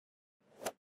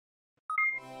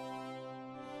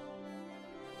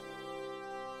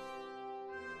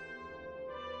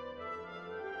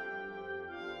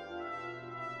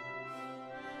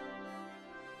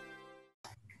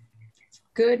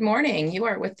Good morning. You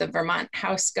are with the Vermont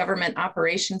House Government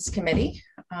Operations Committee.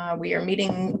 We are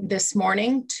meeting this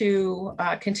morning to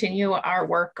continue our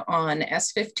work on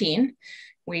S.15.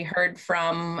 We heard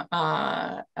from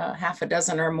half a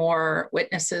dozen or more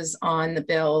witnesses on the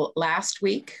bill last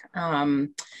week,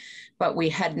 but we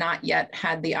had not yet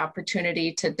had the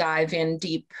opportunity to dive in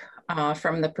deep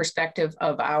from the perspective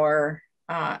of our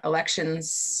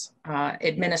elections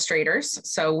administrators.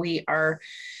 So we are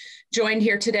joined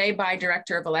here today by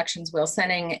Director of Elections Will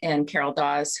Senning and Carol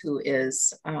Dawes, who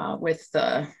is with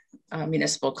the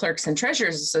Municipal Clerks and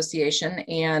Treasurers Association.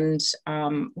 And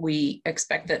we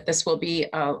expect that this will be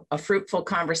a fruitful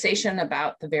conversation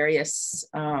about the various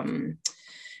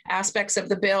aspects of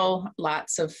the bill.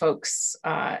 Lots of folks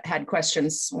had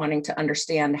questions wanting to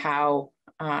understand how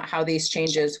these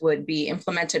changes would be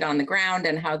implemented on the ground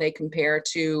and how they compare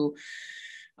to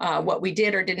what we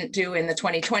did or didn't do in the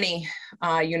 2020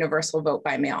 universal vote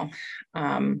by mail.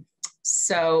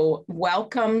 So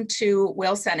welcome to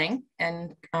Will Senning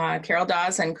and Carol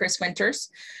Dawes and Chris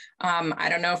Winters. I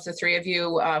don't know if the three of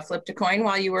you flipped a coin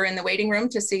while you were in the waiting room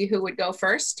to see who would go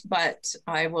first, but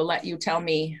I will let you tell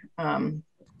me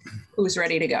who's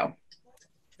ready to go.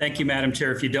 Thank you, Madam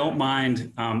Chair. If you don't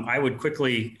mind, I would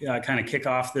quickly kind of kick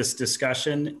off this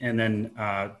discussion and then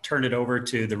turn it over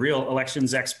to the real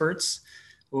elections experts,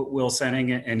 Will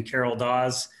Senning and Carol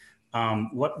Dawes.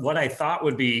 What I thought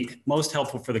would be most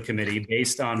helpful for the committee,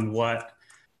 based on what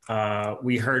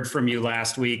we heard from you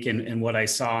last week and what I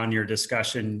saw in your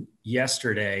discussion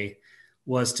yesterday,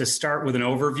 was to start with an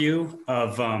overview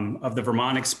of the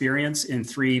Vermont experience in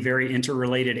three very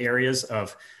interrelated areas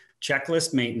of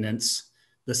checklist maintenance,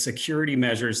 the security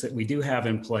measures that we do have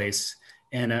in place,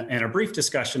 and a brief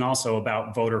discussion also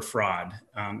about voter fraud.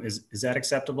 Is that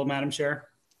acceptable, Madam Chair?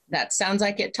 That sounds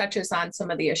like it touches on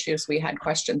some of the issues we had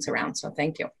questions around, so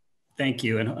thank you. Thank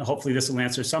you, and hopefully this will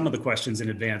answer some of the questions in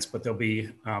advance, but there'll be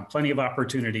plenty of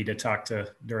opportunity to talk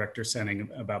to Director Senning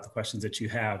about the questions that you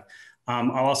have.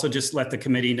 I'll also just let the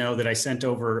committee know that I sent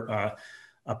over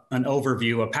an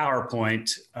overview, a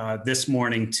PowerPoint this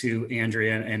morning to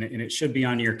Andrea, and it should be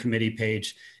on your committee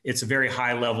page. It's a very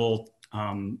high level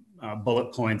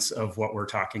bullet points of what we're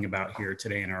talking about here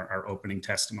today in our opening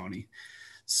testimony.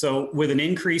 So with an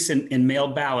increase in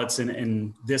mailed ballots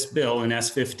in this bill in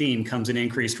S.15 comes an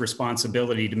increased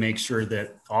responsibility to make sure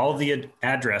that all of the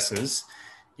addresses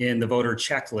in the voter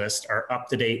checklist are up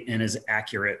to date and as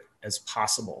accurate as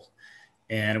possible.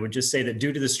 And I would just say that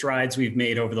due to the strides we've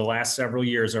made over the last several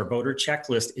years, our voter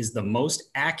checklist is the most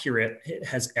accurate it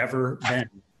has ever been.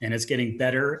 And it's getting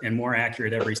better and more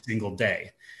accurate every single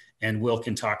day. And Will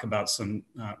can talk about some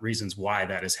reasons why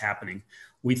that is happening.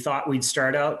 We thought we'd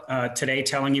start out today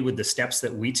telling you with the steps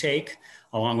that we take,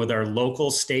 along with our local,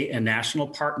 state, and national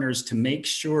partners, to make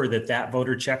sure that that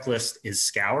voter checklist is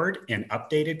scoured and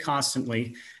updated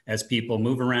constantly as people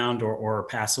move around or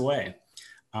pass away.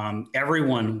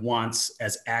 Everyone wants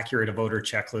as accurate a voter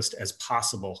checklist as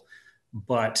possible,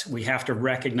 but we have to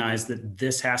recognize that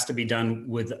this has to be done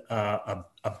with a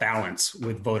balance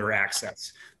with voter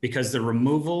access, because the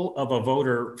removal of a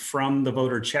voter from the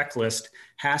voter checklist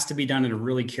has to be done in a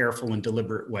really careful and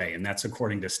deliberate way. And that's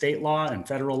according to state law and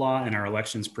federal law and our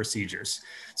elections procedures.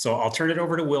 So I'll turn it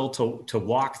over to Will to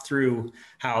walk through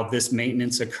how this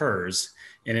maintenance occurs.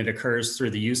 And it occurs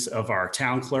through the use of our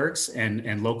town clerks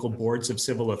and local boards of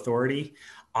civil authority.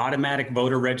 Automatic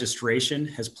voter registration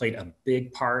has played a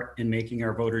big part in making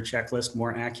our voter checklist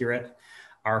more accurate.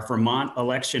 Our Vermont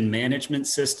election management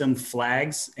system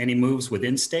flags any moves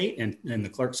within state, and the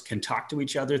clerks can talk to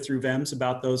each other through VEMS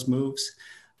about those moves.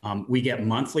 We get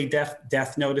monthly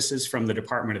death notices from the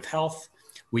Department of Health.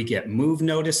 We get move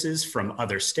notices from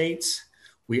other states.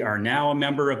 We are now a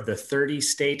member of the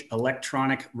 30-state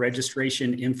Electronic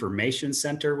Registration Information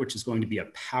Center, which is going to be a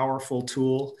powerful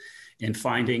tool in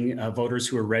finding voters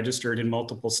who are registered in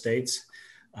multiple states.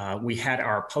 We had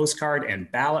our postcard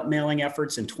and ballot mailing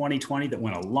efforts in 2020 that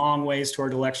went a long ways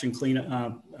toward election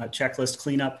checklist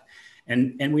cleanup.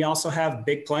 And we also have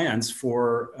big plans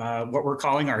for what we're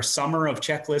calling our summer of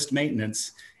checklist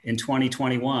maintenance in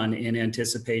 2021 in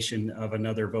anticipation of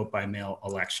another vote by mail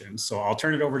election. So I'll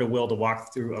turn it over to Will to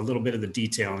walk through a little bit of the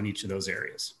detail in each of those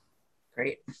areas.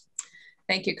 Great.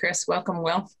 Thank you, Chris. Welcome,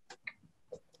 Will.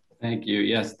 Thank you.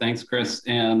 Yes, thanks, Chris.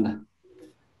 And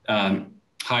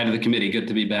hi to the committee. Good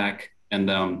to be back. And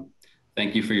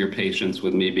thank you for your patience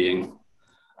with me being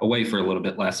away for a little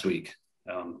bit last week.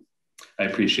 I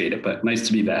appreciate it, but nice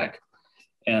to be back.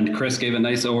 And Chris gave a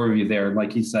nice overview there.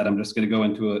 Like he said, I'm just going to go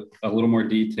into a little more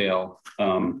detail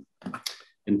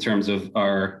in terms of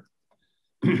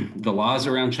the laws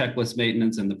around checklist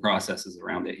maintenance and the processes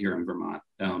around it here in Vermont.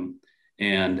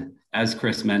 And as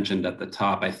Chris mentioned at the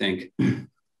top, I think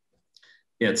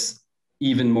it's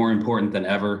even more important than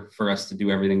ever for us to do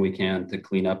everything we can to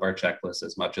clean up our checklist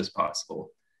as much as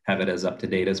possible, have it as up to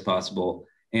date as possible,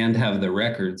 and have the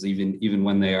records, even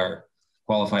when they are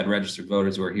qualified registered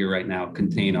voters who are here right now,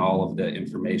 contain all of the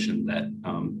information that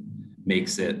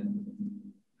makes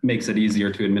it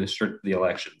easier to administer the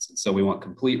elections. And so we want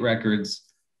complete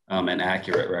records and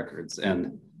accurate records.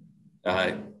 And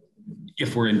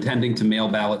if we're intending to mail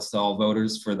ballots to all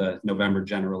voters for the November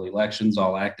general elections,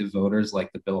 all active voters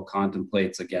like the bill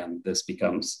contemplates, again, this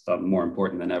becomes more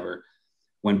important than ever.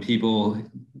 When people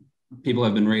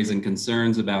have been raising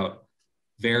concerns about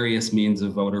various means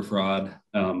of voter fraud,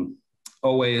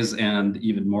 always, and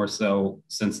even more so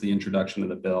since the introduction of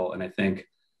the bill. And I think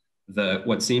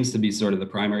what seems to be sort of the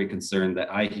primary concern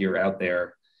that I hear out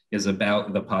there is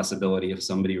about the possibility of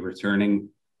somebody returning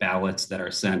ballots that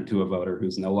are sent to a voter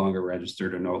who's no longer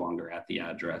registered or no longer at the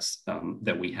address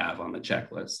that we have on the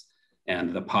checklist,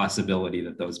 and the possibility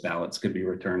that those ballots could be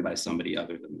returned by somebody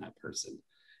other than that person.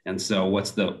 And so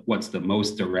what's the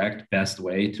most direct, best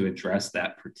way to address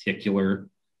that particular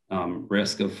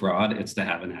risk of fraud? It's to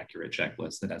have an accurate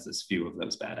checklist that has as few of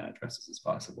those bad addresses as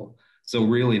possible. So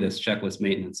really this checklist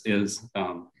maintenance is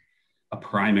a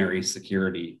primary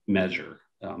security measure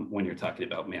when you're talking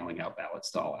about mailing out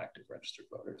ballots to all active registered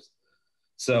voters.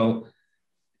 So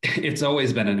it's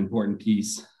always been an important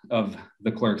piece of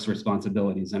the clerk's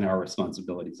responsibilities and our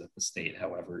responsibilities at the state,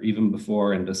 however, even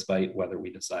before and despite whether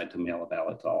we decide to mail a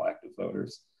ballot to all active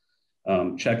voters.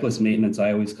 Checklist maintenance,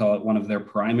 I always call it one of their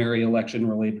primary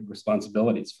election-related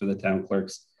responsibilities for the town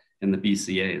clerks and the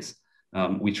BCAs.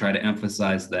 We try to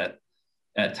emphasize that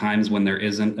at times when there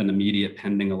isn't an immediate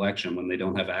pending election, when they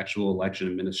don't have actual election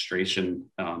administration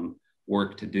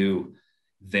work to do,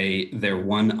 their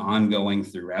one ongoing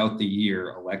throughout the year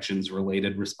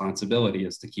elections-related responsibility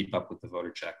is to keep up with the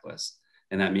voter checklist.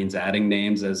 And that means adding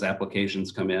names as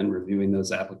applications come in, reviewing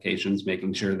those applications,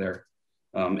 making sure they're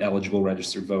eligible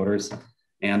registered voters,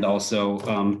 and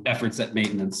also efforts at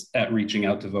maintenance, at reaching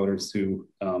out to voters who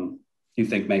you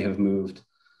think may have moved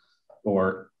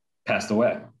or passed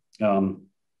away.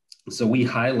 So we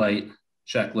highlight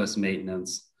checklist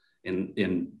maintenance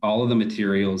in all of the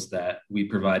materials that we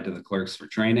provide to the clerks for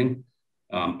training.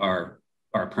 Our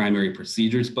primary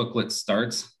procedures booklet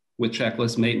starts with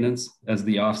checklist maintenance as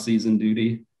the off-season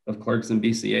duty of clerks and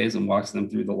BCAs and walks them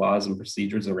through the laws and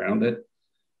procedures around it.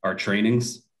 Our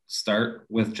trainings start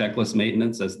with checklist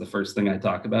maintenance as the first thing I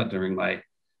talk about during my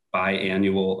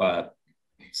biannual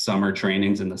summer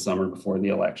trainings in the summer before the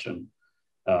election.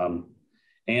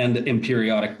 And in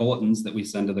periodic bulletins that we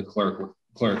send to the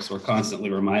clerks, we're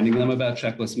constantly reminding them about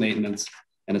checklist maintenance,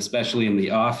 and especially in the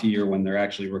off year when they're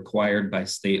actually required by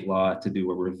state law to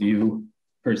do a review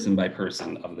person by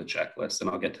person of the checklist. And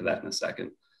I'll get to that in a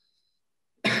second.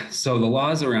 So the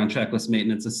laws around checklist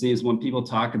maintenance, it seems when people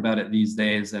talk about it these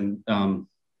days, and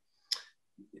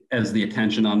as the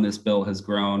attention on this bill has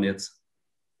grown, it's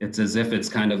as if it's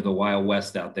kind of the Wild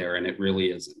West out there, and it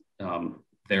really isn't.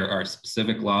 There are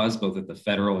specific laws, both at the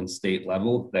federal and state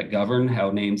level, that govern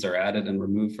how names are added and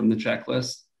removed from the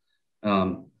checklist.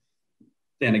 And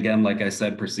again, like I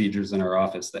said, procedures in our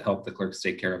office that help the clerks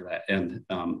take care of that, and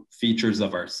features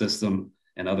of our system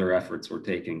and other efforts we're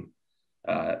taking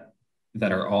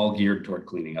that are all geared toward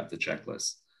cleaning up the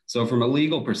checklist. So from a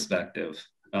legal perspective,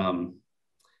 I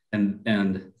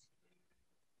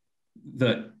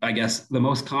guess the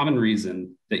most common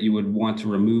reason that you would want to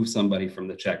remove somebody from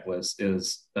the checklist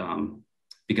is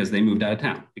because they moved out of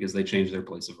town, because they changed their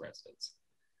place of residence.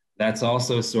 That's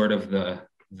also sort of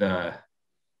the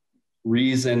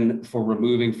reason for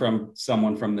removing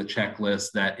someone from the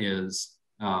checklist that is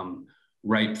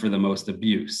ripe for the most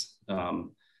abuse.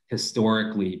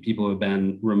 Historically, people have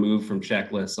been removed from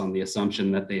checklists on the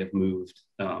assumption that they have moved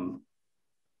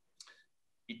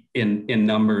in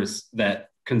numbers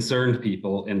that concerned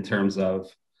people in terms of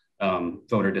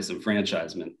voter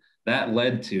disenfranchisement. That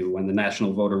led to, when the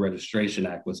National Voter Registration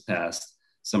Act was passed,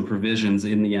 some provisions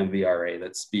in the MVRA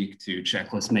that speak to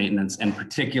checklist maintenance, and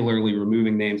particularly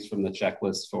removing names from the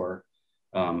checklist for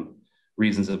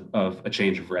reasons of a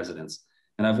change of residence.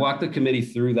 And I've walked the committee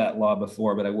through that law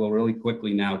before, but I will really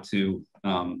quickly now to,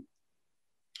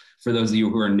 for those of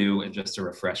you who are new, and just to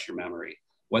refresh your memory.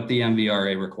 What the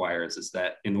MVRA requires is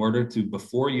that in order to,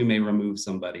 before you may remove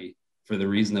somebody for the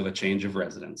reason of a change of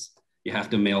residence, you have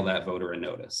to mail that voter a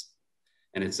notice.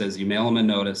 And it says you mail them a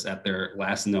notice at their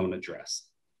last known address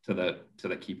to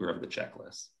the keeper of the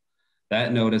checklist.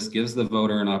 That notice gives the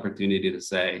voter an opportunity to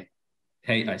say,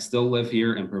 hey, I still live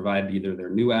here, and provide either their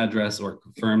new address or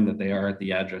confirm that they are at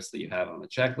the address that you have on the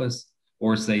checklist,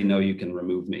 or say, no, you can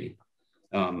remove me.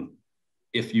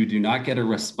 If you do not get a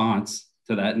response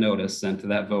to that notice sent to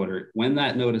that voter, when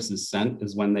that notice is sent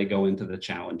is when they go into the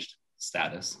challenged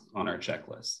status on our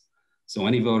checklist. So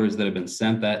any voters that have been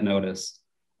sent that notice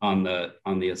on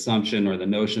the assumption or the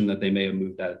notion that they may have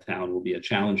moved out of town will be a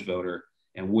challenged voter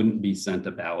and wouldn't be sent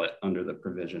a ballot under the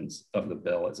provisions of the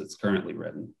bill as it's currently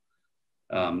written.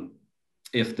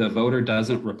 If the voter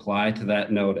doesn't reply to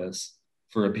that notice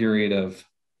for a period of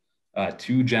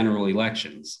 2 general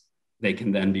elections, they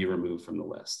can then be removed from the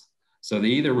list. So they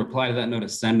either reply to that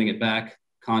notice, sending it back,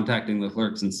 contacting the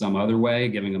clerks in some other way,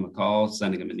 giving them a call,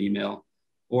 sending them an email,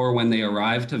 or when they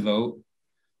arrive to vote,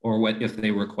 or what if they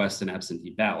request an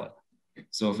absentee ballot.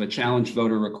 So if a challenged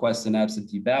voter requests an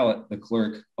absentee ballot, the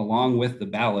clerk, along with the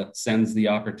ballot, sends the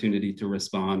opportunity to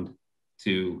respond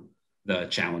to the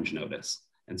challenge notice.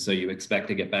 And so you expect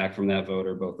to get back from that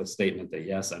voter both a statement that,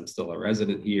 yes, I'm still a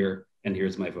resident here, and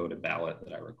here's my voted ballot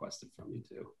that I requested from you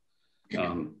too.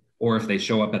 Or if they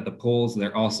show up at the polls,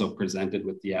 they're also presented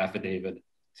with the affidavit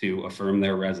to affirm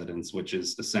their residence, which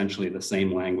is essentially the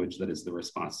same language that is the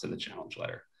response to the challenge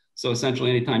letter. So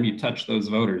essentially, anytime you touch those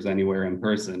voters anywhere in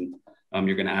person,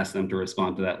 you're going to ask them to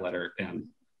respond to that letter and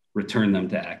return them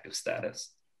to active status.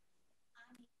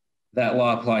 That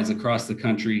law applies across the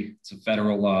country. It's a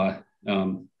federal law.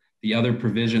 The other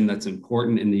provision that's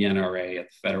important in the NRA at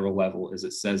the federal level is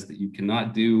it says that you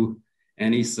cannot do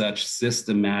any such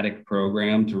systematic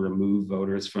program to remove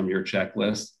voters from your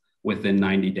checklist within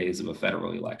 90 days of a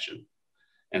federal election.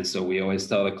 And so we always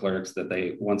tell the clerks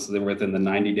that once they're within the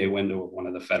 90-day window of one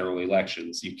of the federal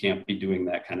elections, you can't be doing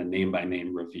that kind of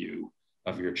name-by-name review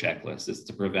of your checklist. It's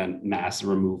to prevent mass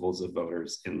removals of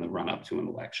voters in the run-up to an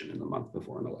election, in the month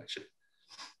before an election.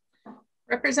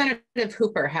 Representative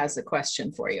Hooper has a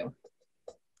question for you.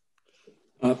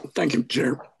 Thank you,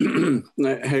 Chair.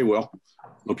 Hey, Will.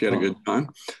 Hope you had a good time.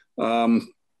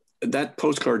 That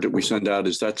postcard that we send out,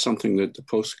 is that something that the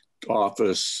post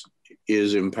office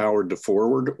is empowered to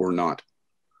forward or not?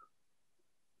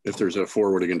 If there's a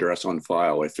forwarding address on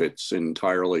file, if it's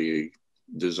entirely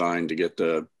designed to get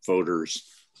the voters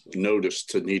notice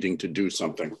to needing to do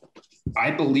something? I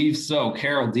believe so.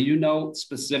 Carol, do you know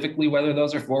specifically whether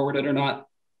those are forwarded or not?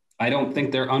 I don't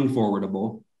think they're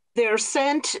unforwardable. They're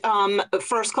sent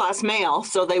first class mail,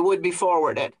 so they would be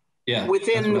forwarded. Yeah,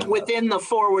 within the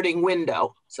forwarding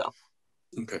window. So,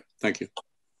 okay, thank you.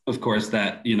 Of course,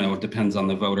 that depends on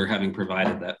the voter having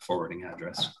provided that forwarding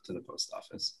address to the post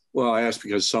office. Well, I asked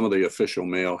because some of the official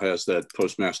mail has that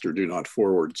postmaster do not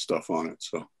forward stuff on it.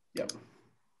 So, yep.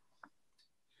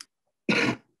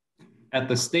 At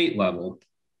the state level,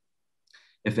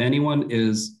 if anyone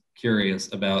is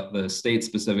curious about the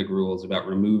state-specific rules about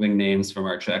removing names from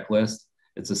our checklist,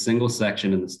 it's a single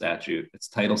section in the statute. It's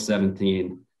Title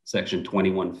 17. Section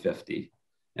 2150.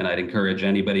 And I'd encourage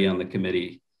anybody on the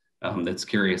committee that's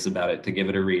curious about it to give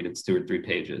it a read. It's 2 or 3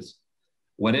 pages.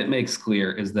 What it makes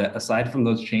clear is that aside from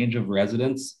those change of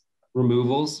residence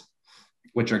removals,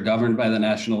 which are governed by the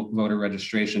National Voter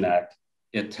Registration Act,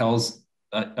 it tells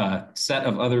a set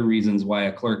of other reasons why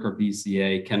a clerk or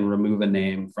BCA can remove a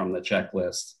name from the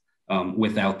checklist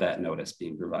without that notice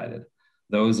being provided.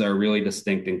 Those are really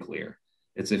distinct and clear.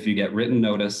 It's if you get written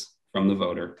notice from the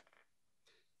voter,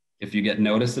 if you get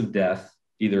notice of death,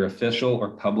 either official or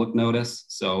public notice.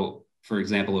 So for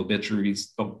example,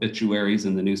 obituaries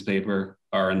in the newspaper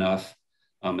are enough,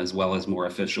 as well as more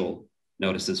official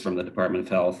notices from the Department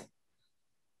of Health.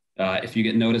 If you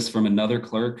get notice from another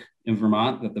clerk in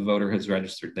Vermont that the voter has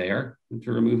registered there,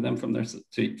 to remove them from your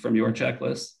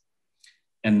checklist.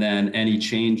 And then any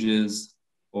changes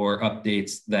or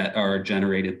updates that are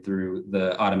generated through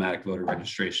the automatic voter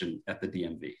registration at the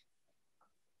DMV.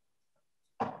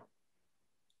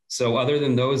 So other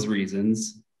than those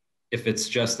reasons, if it's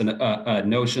just a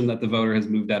notion that the voter has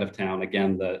moved out of town,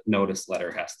 again, the notice letter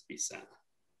has to be sent.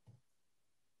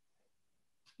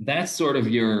 That's sort of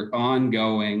your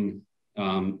ongoing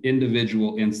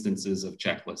individual instances of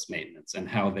checklist maintenance and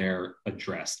how they're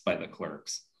addressed by the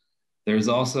clerks. There's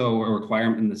also a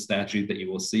requirement in the statute that you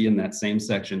will see in that same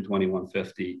section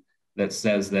 2150 that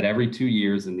says that every 2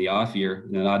 years in the off year,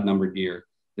 in an odd numbered year,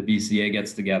 the BCA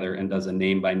gets together and does a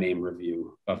name-by-name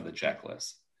review of the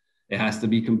checklist. It has to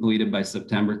be completed by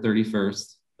September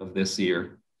 31st of this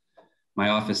year. My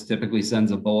office typically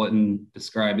sends a bulletin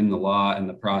describing the law and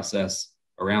the process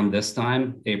around this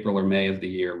time, April or May of the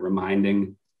year,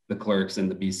 reminding the clerks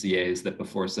and the BCAs that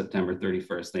before September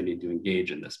 31st, they need to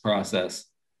engage in this process.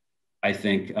 I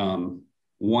think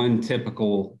one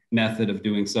typical method of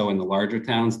doing so in the larger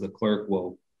towns, the clerk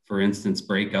will, for instance,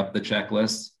 break up the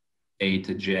checklist, A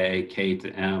to J, K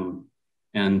to M,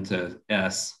 N to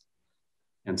S,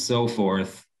 and so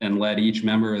forth, and let each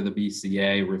member of the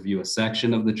BCA review a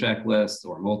section of the checklist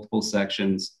or multiple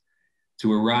sections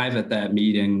to arrive at that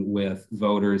meeting with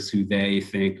voters who they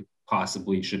think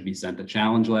possibly should be sent a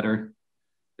challenge letter.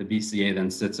 The BCA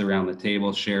then sits around the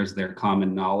table, shares their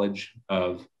common knowledge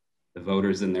of the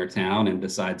voters in their town, and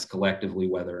decides collectively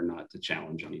whether or not to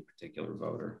challenge any particular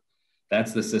voter.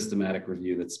 That's the systematic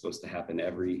review that's supposed to happen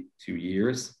every 2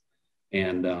 years.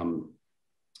 And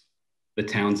the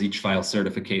towns each file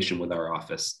certification with our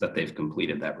office that they've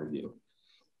completed that review.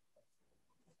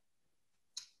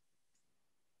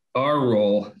 Our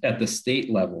role at the state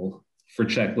level for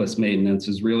checklist maintenance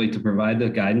is really to provide the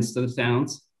guidance to the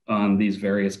towns on these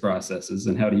various processes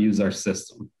and how to use our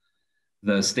system.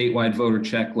 The statewide voter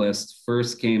checklist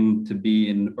first came to be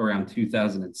in around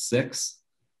 2006,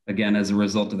 again, as a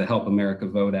result of the Help America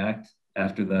Vote Act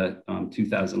after the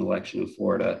 2000 election in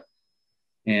Florida.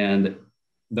 And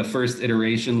the first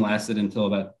iteration lasted until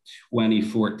about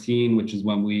 2014, which is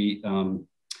when we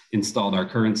installed our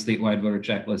current statewide voter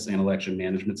checklist and election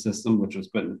management system, which was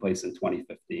put in place in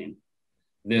 2015.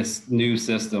 This new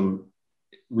system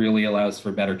really allows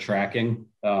for better tracking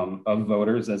of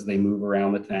voters as they move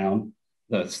around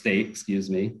the state, excuse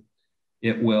me.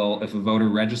 It will, if a voter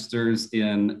registers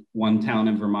in one town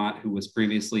in Vermont who was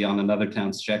previously on another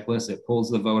town's checklist, it pulls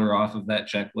the voter off of that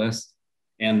checklist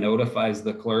and notifies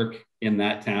the clerk in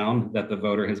that town that the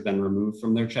voter has been removed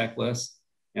from their checklist,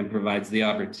 and provides the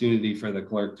opportunity for the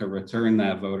clerk to return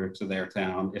that voter to their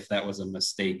town if that was a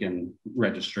mistaken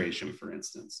registration, for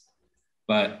instance.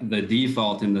 But the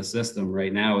default in the system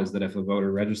right now is that if a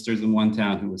voter registers in one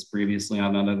town who was previously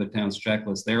on another town's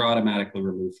checklist, they're automatically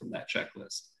removed from that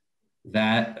checklist.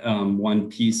 That one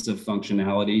piece of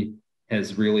functionality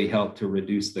has really helped to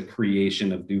reduce the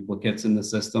creation of duplicates in the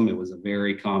system. It was a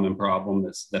very common problem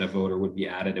that a voter would be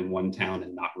added in one town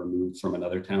and not removed from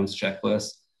another town's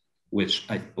checklist, which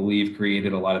I believe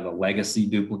created a lot of the legacy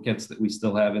duplicates that we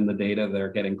still have in the data that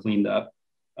are getting cleaned up.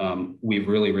 We've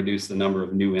really reduced the number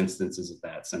of new instances of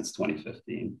that since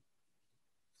 2015.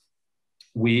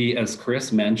 We, as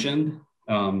Chris mentioned,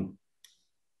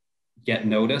 get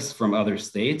notice from other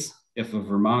states. If a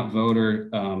Vermont voter,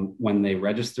 when they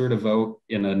register to vote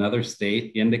in another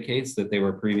state, indicates that they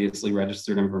were previously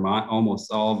registered in Vermont, almost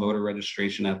all voter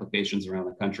registration applications around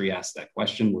the country ask that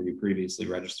question: were you previously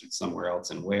registered somewhere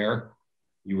else and where?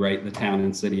 You write the town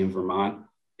and city in Vermont.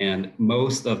 And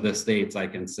most of the states, I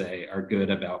can say, are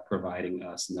good about providing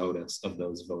us notice of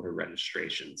those voter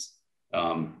registrations.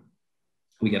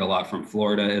 We get a lot from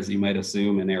Florida, as you might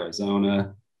assume, and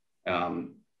Arizona.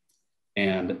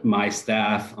 And my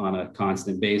staff on a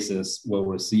constant basis will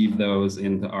receive those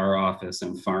into our office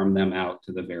and farm them out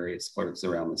to the various clerks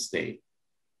around the state.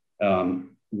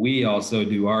 We also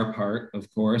do our part,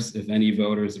 of course. If any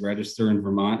voters register in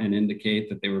Vermont and indicate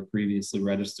that they were previously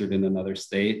registered in another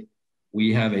state,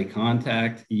 we have a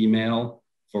contact email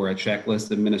for a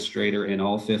checklist administrator in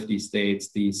all 50 states,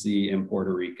 DC, and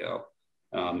Puerto Rico.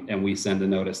 And we send a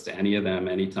notice to any of them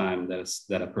anytime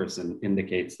that a person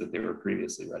indicates that they were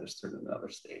previously registered in another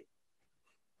state.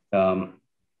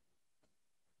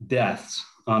 Deaths.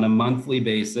 On a monthly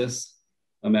basis,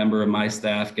 a member of my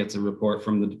staff gets a report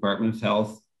from the Department of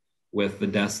Health with the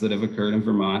deaths that have occurred in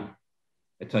Vermont.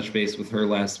 I touched base with her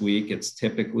last week. It's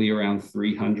typically around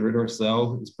 300 or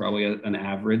so. It's probably an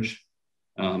average.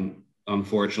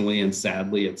 Unfortunately and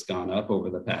sadly, it's gone up over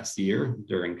the past year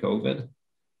during COVID.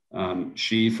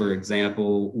 She, for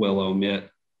example, will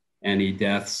omit any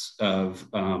deaths of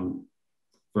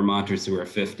Vermonters who are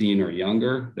 15 or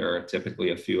younger. There are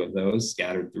typically a few of those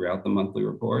scattered throughout the monthly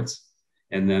reports.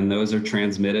 And then those are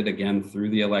transmitted again through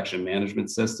the election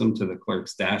management system to the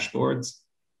clerk's dashboards.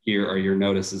 Here are your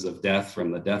notices of death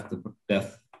from the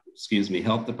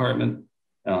health department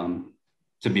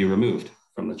to be removed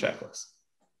from the checklist.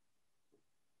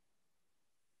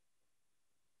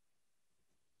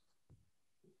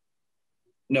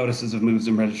 Notices of moves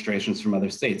and registrations from other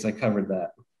states. I covered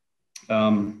that.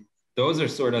 Those are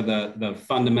sort of the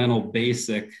fundamental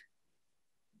basic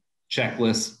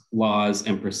checklist laws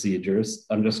and procedures.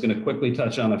 I'm just going to quickly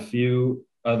touch on a few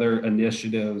other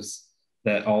initiatives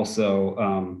that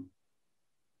also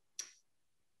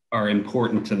are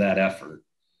important to that effort.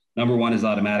 Number one is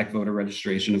automatic voter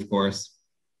registration, of course.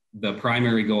 The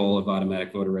primary goal of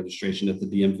automatic voter registration at the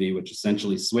DMV, which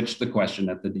essentially switched the question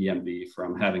at the DMV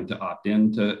from having to opt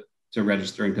in to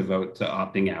registering to vote to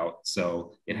opting out.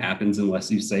 So it happens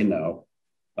unless you say no.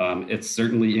 It's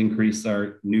certainly increased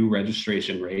our new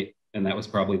registration rate. And that was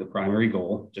probably the primary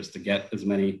goal, just to get as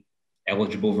many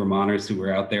eligible Vermonters who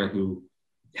were out there who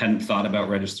hadn't thought about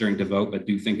registering to vote, but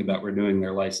do think about renewing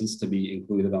their license to be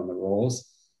included on the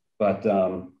rolls. But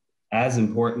as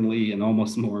importantly, and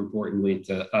almost more importantly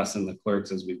to us and the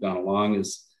clerks as we've gone along,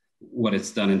 is what it's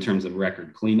done in terms of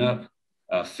record cleanup,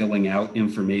 filling out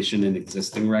information in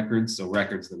existing records. So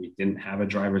records that we didn't have a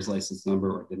driver's license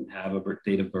number or didn't have a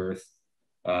date of birth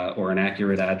or an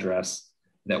accurate address,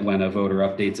 that when a voter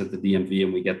updates at the DMV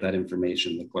and we get that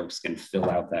information, the clerks can fill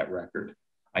out that record.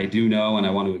 I do know, and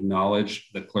I want to acknowledge,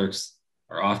 the clerks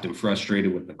are often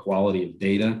frustrated with the quality of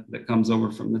data that comes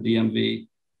over from the DMV.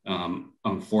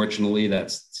 Unfortunately,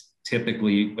 that's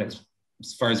typically, as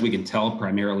far as we can tell,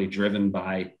 primarily driven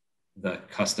by the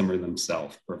customer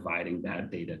themselves providing bad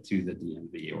data to the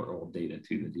DMV or old data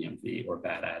to the DMV or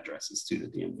bad addresses to the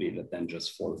DMV that then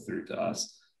just flow through to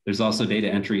us. There's also data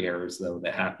entry errors, though,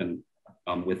 that happen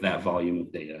with that volume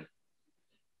of data.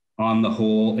 On the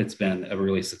whole, it's been a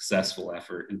really successful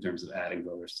effort in terms of adding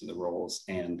voters to the rolls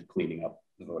and cleaning up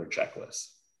the voter checklist.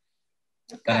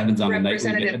 That happens on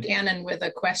Representative Gannon with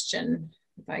a question,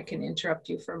 if I can interrupt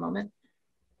you for a moment.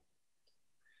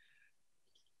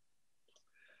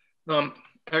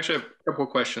 Actually, I have a couple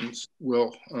of questions,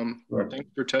 Will. Sure. Thanks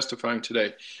for testifying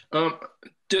today.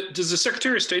 Does the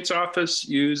Secretary of State's office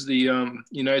use the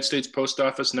United States Post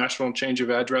Office National Change of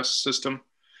Address system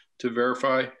to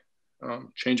verify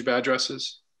change of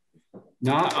addresses?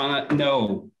 Not on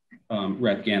no,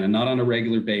 Rep Gannon, not on a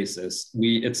regular basis.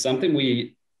 It's something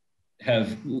we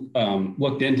have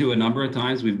looked into a number of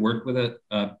times. We've worked with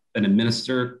an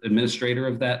administrator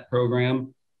of that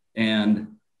program,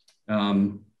 and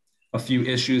a few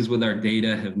issues with our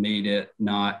data have made it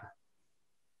not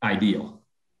ideal.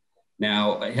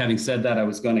 Now, having said that, I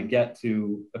was going to get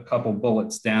to a couple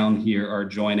bullets down here are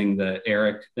joining the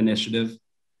ERIC initiative,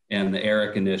 and the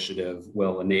ERIC initiative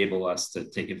will enable us to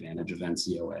take advantage of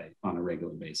NCOA on a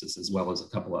regular basis, as well as a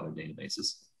couple other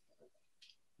databases.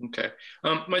 Okay.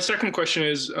 My second question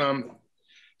is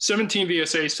 17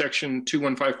 VSA section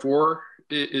 2154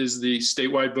 is the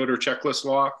statewide voter checklist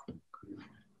law.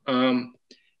 And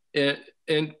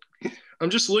I'm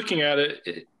just looking at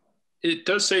it. It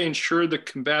does say ensure the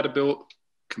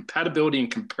compatibility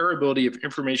and comparability of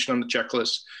information on the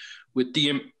checklist with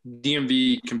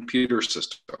DMV computer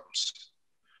systems,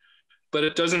 but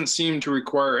it doesn't seem to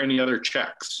require any other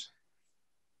checks.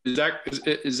 Is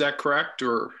that correct,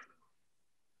 or?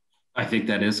 I think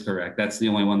that is correct. That's the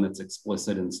only one that's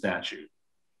explicit in statute.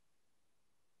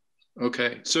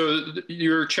 Okay, so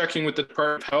you're checking with the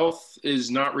Department of Health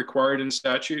is not required in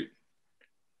statute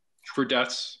for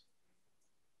deaths?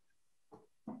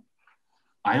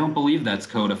 I don't believe that's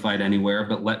codified anywhere,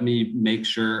 but let me make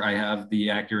sure I have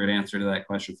the accurate answer to that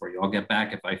question for you. I'll get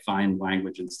back if I find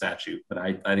language in statute, but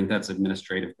I think that's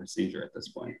administrative procedure at this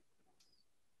point.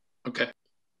 Okay.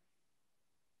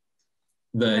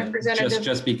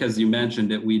 Just because you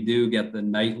mentioned it, we do get the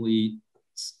nightly,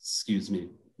 excuse me,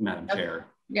 Madam Chair.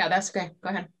 Yeah, that's okay. Go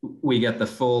ahead. We get the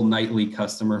full nightly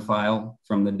customer file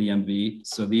from the DMV.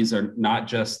 So these are not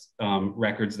just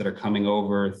records that are coming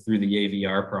over through the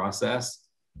AVR process,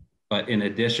 but in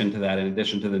addition to that, in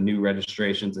addition to the new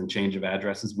registrations and change of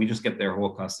addresses, we just get their whole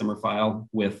customer file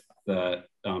with the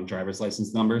driver's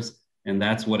license numbers. And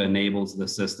that's what enables the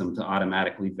system to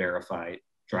automatically verify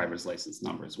driver's license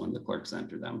numbers when the clerks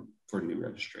enter them for new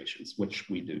registrations, which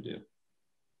we do.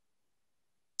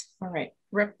 All right,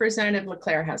 Representative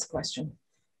LeClaire has a question.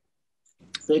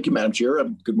 Thank you, Madam Chair.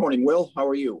 Good morning, Will. How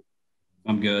are you?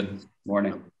 I'm good.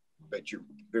 Morning. I bet you're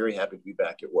very happy to be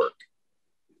back at work.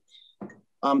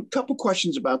 Couple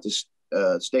questions about this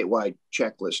statewide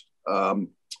checklist.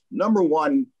 Number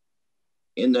one,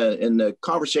 in the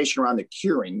conversation around the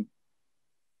curing,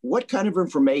 what kind of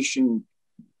information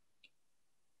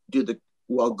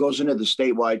goes into the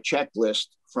statewide checklist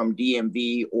from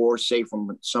DMV or say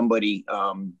from somebody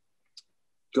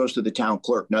goes to the town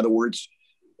clerk? In other words,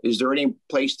 is there any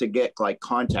place to get like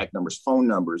contact numbers, phone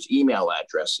numbers, email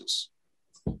addresses?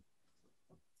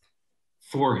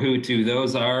 For who to?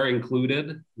 Those are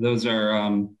included. Those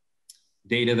are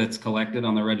data that's collected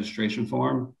on the registration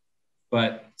form,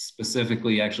 but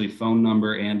specifically actually phone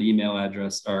number and email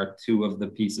address are two of the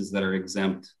pieces that are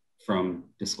exempt from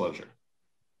disclosure.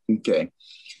 Okay.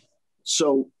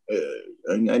 So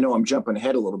I know I'm jumping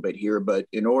ahead a little bit here, but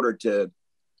in order to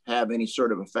have any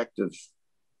sort of effective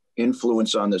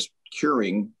influence on this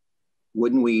curing,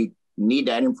 wouldn't we need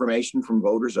that information from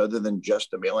voters other than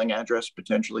just a mailing address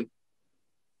potentially?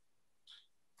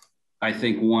 I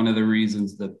think one of the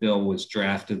reasons the bill was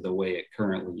drafted the way it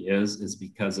currently is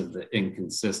because of the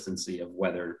inconsistency of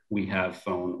whether we have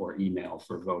phone or email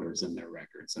for voters in their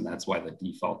records. And that's why the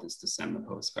default is to send the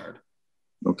postcard.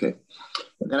 Okay.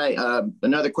 And then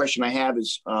another question I have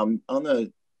is on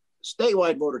the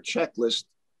statewide voter checklist,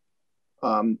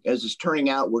 as it's turning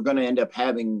out, we're going to end up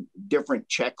having different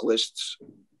checklists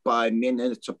by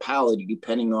municipality,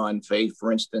 depending on,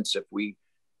 for instance,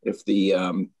 if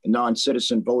the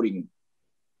non-citizen voting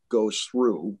goes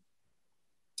through.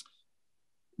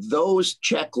 Those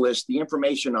checklists, the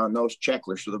information on those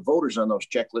checklists, or the voters on those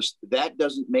checklists, that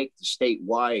doesn't make the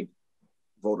statewide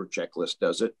voter checklist,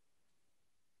 does it?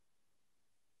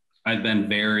 I've been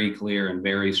very clear and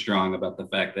very strong about the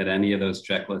fact that any of those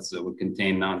checklists that would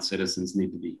contain non-citizens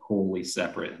need to be wholly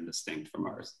separate and distinct from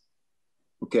ours.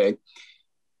 Okay.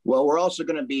 Well, we're also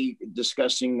going to be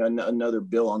discussing another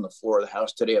bill on the floor of the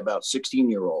House today about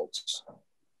 16-year-olds.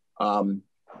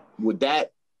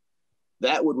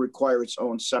 That would require its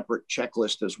own separate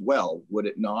checklist as well, would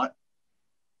it not?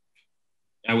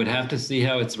 I would have to see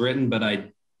how it's written, but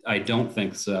I don't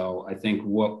think so. I think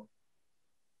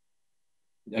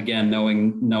again,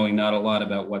 knowing not a lot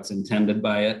about what's intended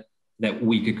by it, that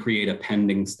we could create a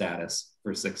pending status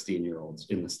for 16-year-olds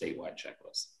in the statewide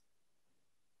checklist.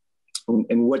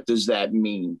 And what does that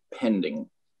mean, pending?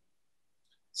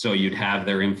 So you'd have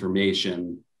their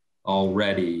information all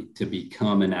ready to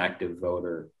become an active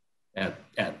voter at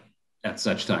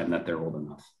such time that they're old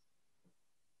enough.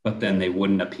 But then they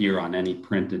wouldn't appear on any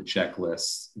printed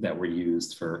checklists that were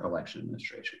used for election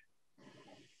administration.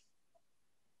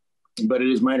 But it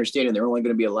is my understanding they're only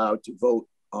going to be allowed to vote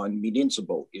on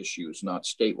municipal issues, not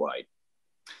statewide.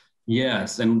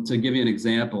 Yes, and to give you an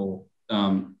example,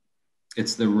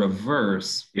 it's the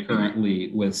reverse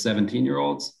currently with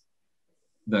 17-year-olds.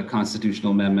 The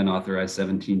constitutional amendment authorized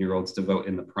 17-year-olds to vote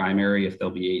in the primary if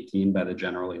they'll be 18 by the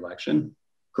general election.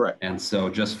 Correct. And so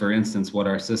just for instance, what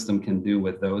our system can do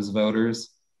with those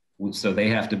voters, so they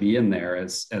have to be in there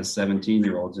as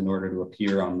 17-year-olds in order to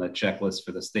appear on the checklist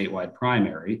for the statewide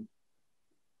primary.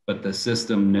 But the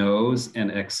system knows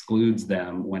and excludes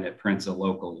them when it prints a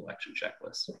local election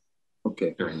checklist.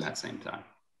 Okay. During that same time.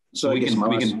 So we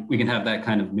can have that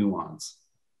kind of nuance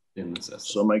in the system.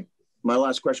 So my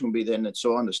last question would be then,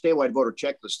 so on the statewide voter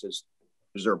checklist, is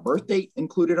there a birth date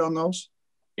included on those?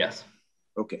 Yes.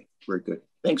 Okay, very good.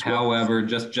 Thanks. However,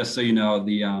 just so you know,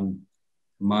 the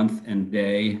month and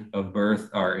day of birth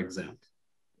are exempt.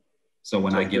 So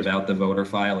when I give out the voter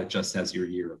file, it just has your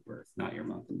year of birth, not your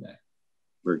month and day.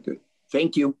 Very good.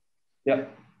 Thank you.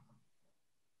 Yep.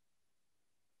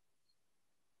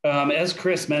 As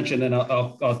Chris mentioned, and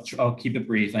I'll keep it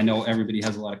brief. I know everybody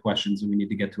has a lot of questions and we need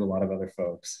to get to a lot of other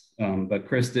folks. But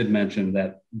Chris did mention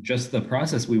that just the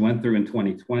process we went through in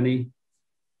 2020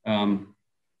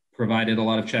 provided a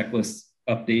lot of checklists,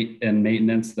 update and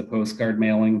maintenance, the postcard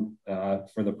mailing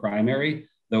for the primary.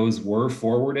 Those were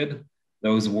forwarded.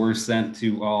 Those were sent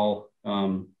to all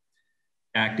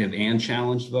active and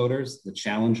challenged voters. The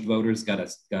challenged voters got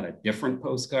a different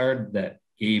postcard that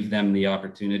gave them the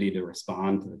opportunity to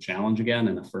respond to the challenge again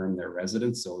and affirm their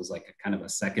residence. So it was like a kind of a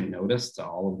second notice to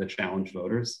all of the challenged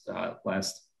voters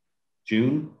last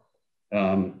June.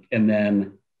 And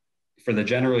then for the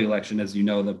general election, as you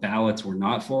know, the ballots were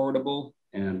not forwardable.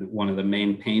 And one of the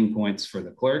main pain points for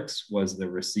the clerks was the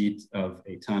receipt of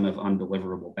a ton of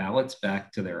undeliverable ballots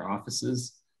back to their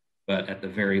offices. But at the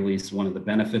very least, one of the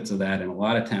benefits of that in a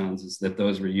lot of towns is that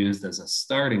those were used as a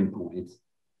starting point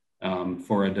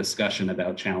for a discussion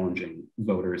about challenging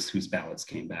voters whose ballots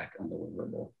came back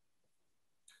undeliverable.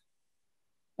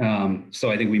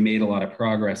 So I think we made a lot of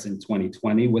progress in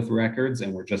 2020 with records,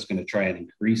 and we're just going to try and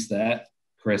increase that.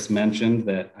 Chris mentioned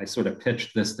that I sort of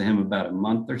pitched this to him about a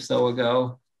month or so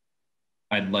ago.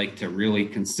 I'd like to really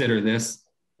consider this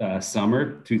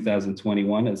summer,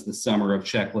 2021, as the summer of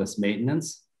checklist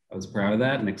maintenance. I was proud of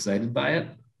that and excited by it.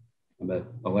 I'm an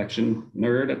election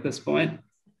nerd at this point.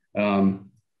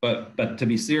 But to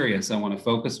be serious, I want to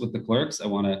focus with the clerks. I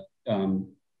want to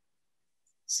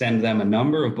send them a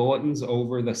number of bulletins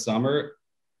over the summer,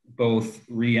 both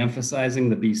re-emphasizing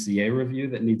the BCA review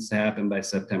that needs to happen by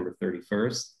September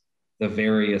 31st, the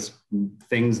various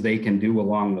things they can do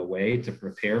along the way to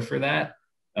prepare for that,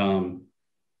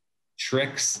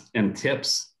 tricks and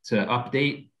tips to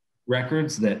update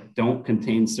records that don't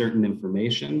contain certain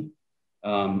information.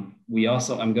 I'm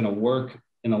going to work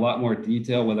in a lot more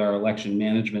detail with our election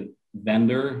management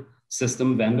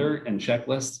system vendor and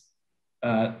checklist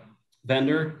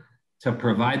vendor to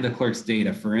provide the clerk's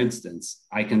data. For instance,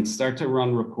 I can start to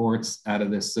run reports out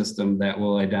of this system that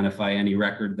will identify any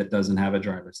record that doesn't have a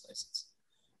driver's license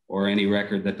or any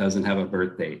record that doesn't have a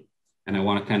birth date. And I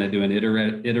want to kind of do an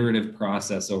iterative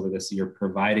process over this year,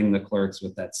 providing the clerks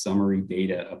with that summary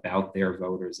data about their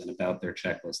voters and about their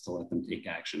checklist to let them take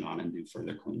action on and do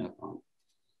further cleanup on.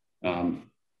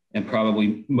 And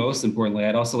probably most importantly,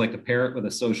 I'd also like to pair it with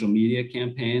a social media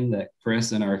campaign that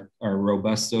Chris and our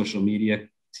robust social media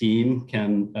team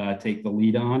can take the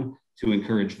lead on to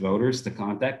encourage voters to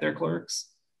contact their clerks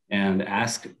and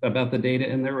ask about the data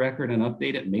in their record and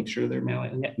update it, make sure their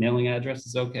mailing address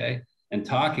is okay. And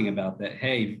talking about that,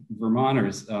 hey,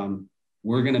 Vermonters,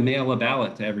 we're gonna mail a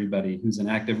ballot to everybody who's an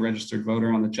active registered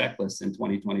voter on the checklist in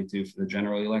 2022 for the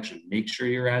general election. Make sure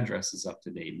your address is up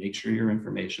to date. Make sure your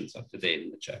information's up to date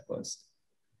in the checklist.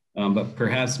 But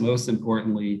perhaps most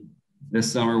importantly,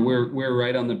 this summer, we're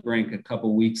right on the brink, a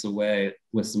couple weeks away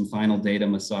with some final data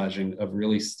massaging of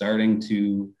really starting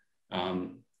to,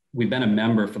 we've been a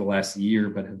member for the last year,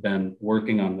 but have been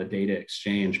working on the data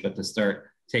exchange, but to start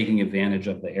taking advantage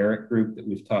of the ERIC group that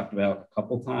we've talked about a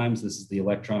couple times. This is the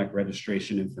Electronic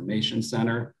Registration Information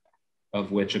Center,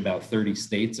 of which about 30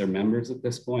 states are members at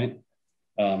this point.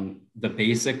 The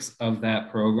basics of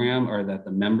that program are that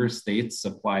the member states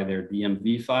supply their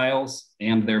DMV files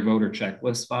and their voter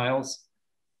checklist files.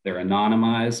 They're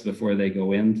anonymized before they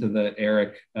go into the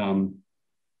ERIC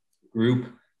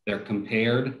group. They're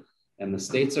compared, and the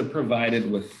states are provided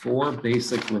with 4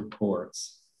 basic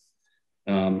reports,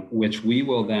 which we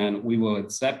will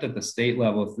accept at the state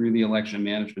level through the election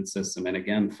management system, and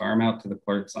again, farm out to the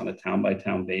clerks on a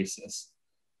town-by-town basis.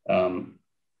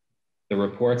 The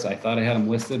reports, I thought I had them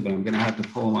listed, but I'm gonna have to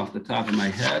pull them off the top of my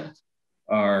head,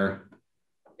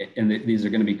 these are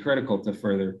gonna be critical to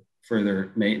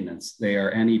further maintenance. They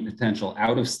are any potential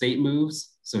out-of-state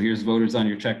moves. So here's voters on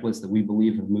your checklist that we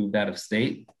believe have moved out of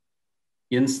state.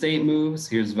 In-state moves,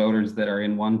 here's voters that are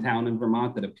in one town in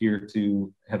Vermont that appear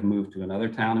to have moved to another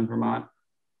town in Vermont.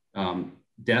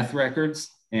 Death records,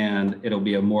 and it'll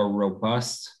be a more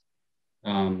robust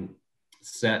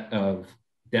set of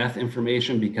death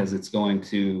information because it's going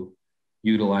to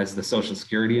utilize the Social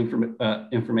Security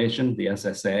information, the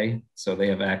SSA, so they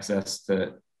have access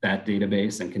to that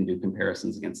database and can do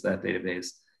comparisons against that database,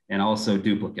 and also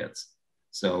duplicates.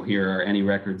 So here are any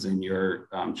records in your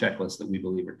checklist that we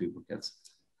believe are duplicates.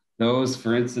 Those,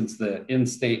 for instance, the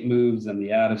in-state moves and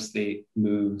the out-of-state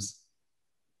moves,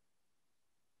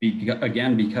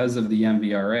 again, because of the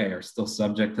MVRA, are still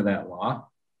subject to that law.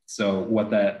 So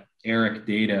what that ERIC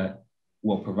data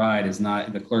will provide is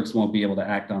not, the clerks won't be able to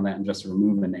act on that and just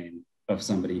remove a name of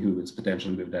somebody who is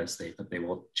potentially moved out of state, but they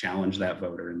will challenge that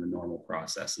voter in the normal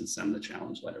process and send the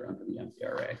challenge letter under the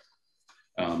MVRA.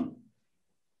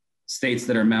 States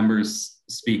that are members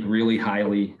speak really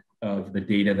highly of the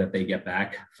data that they get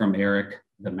back from ERIC.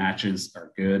 The matches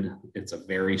are good. It's a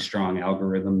very strong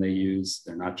algorithm they use.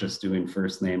 They're not just doing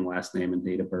first name, last name, and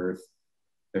date of birth.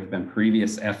 There have been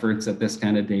previous efforts at this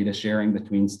kind of data sharing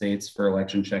between states for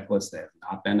election checklists that have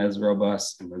not been as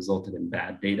robust and resulted in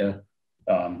bad data.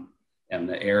 And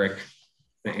the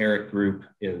ERIC group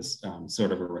is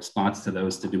sort of a response to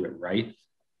those to do it right.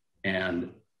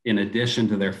 And in addition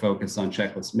to their focus on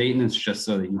checklist maintenance, just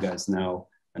so that you guys know,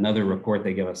 another report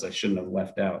they give us I shouldn't have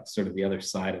left out, sort of the other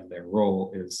side of their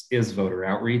role is voter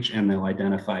outreach, and they'll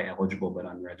identify eligible but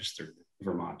unregistered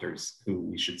Vermonters who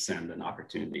we should send an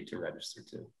opportunity to register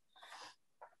to.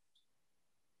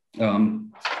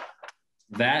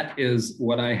 That is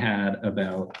what I had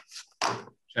about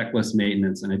checklist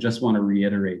maintenance. And I just want to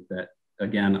reiterate that,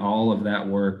 again, all of that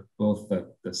work, both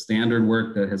the standard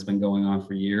work that has been going on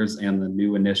for years and the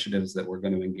new initiatives that we're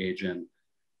going to engage in,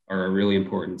 are a really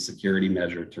important security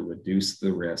measure to reduce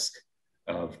the risk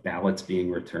of ballots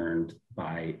being returned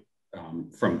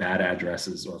from bad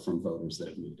addresses or from voters that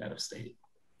have moved out of state.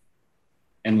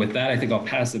 And with that, I think I'll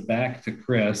pass it back to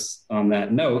Chris on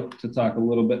that note to talk a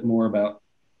little bit more about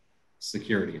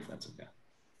security, if that's okay.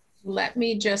 Let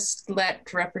me just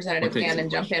let Representative Gannon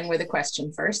jump in with a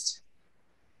question first.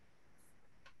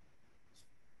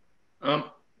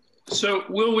 So,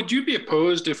 Will, would you be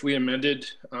opposed if we amended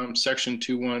section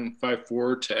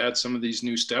 2154 to add some of these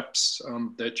new steps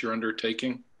that you're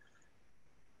undertaking,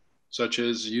 such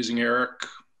as using ERIC?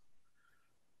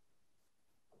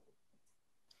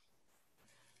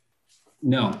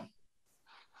 No.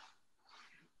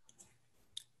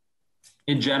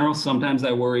 In general, sometimes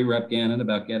I worry, Rep. Gannon,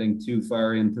 about getting too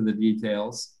far into the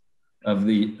details of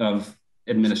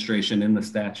administration in the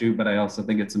statute, but I also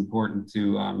think it's important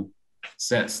to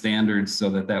set standards so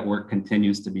that work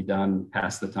continues to be done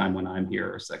past the time when I'm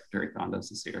here or Secretary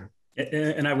Condos is here.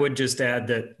 And I would just add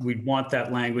that we'd want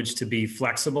that language to be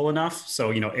flexible enough.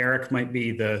 So, ERIC might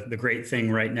be the great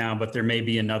thing right now, but there may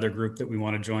be another group that we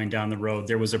want to join down the road.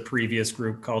 There was a previous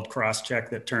group called Crosscheck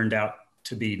that turned out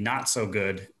to be not so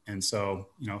good. And so,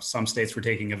 some states were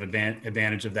taking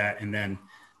advantage of that and then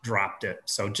dropped it.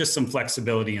 So just some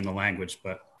flexibility in the language,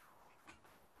 but.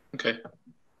 Okay,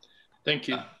 thank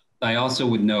you. I also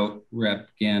would note, Rep.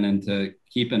 Gannon, to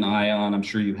keep an eye on, I'm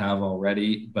sure you have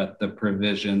already, but the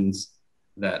provisions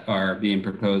that are being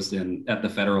proposed at the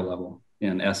federal level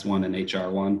in S1 and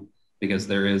HR1, because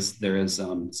there is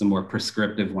some more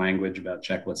prescriptive language about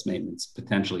checklist maintenance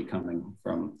potentially coming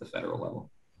from the federal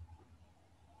level.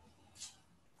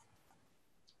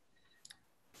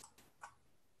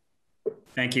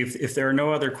 Thank you. If there are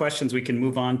no other questions, we can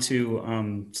move on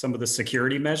to some of the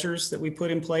security measures that we put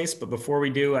in place. But before we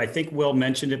do, I think Will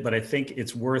mentioned it, but I think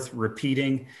it's worth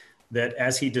repeating that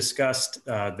as he discussed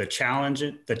the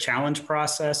challenge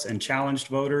process and challenged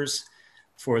voters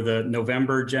for the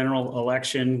November general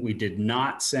election, we did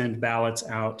not send ballots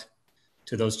out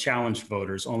to those challenged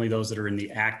voters, only those that are in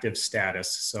the active status.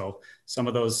 So some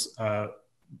of those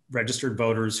registered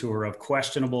voters who are of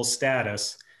questionable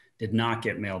status did not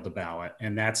get mailed the ballot.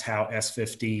 And that's how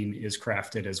S.15 is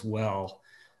crafted as well.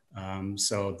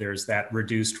 So there's that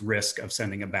reduced risk of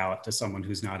sending a ballot to someone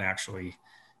who's not actually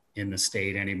in the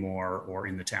state anymore or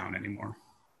in the town anymore.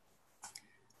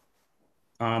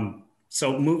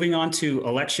 So moving on to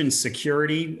election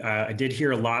security, I did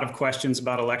hear a lot of questions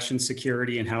about election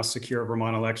security and how secure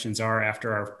Vermont elections are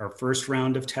after our first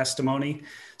round of testimony.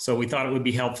 So we thought it would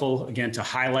be helpful, again, to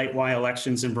highlight why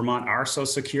elections in Vermont are so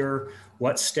secure,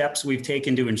 what steps we've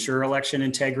taken to ensure election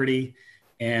integrity,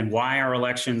 and why our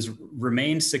elections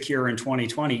remained secure in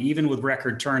 2020, even with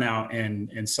record turnout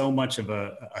and so much of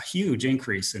a huge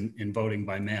increase in voting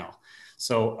by mail.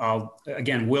 So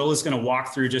again, Will is going to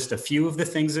walk through just a few of the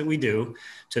things that we do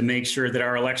to make sure that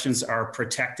our elections are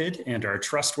protected and are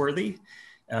trustworthy,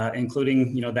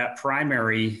 including that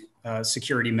primary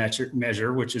security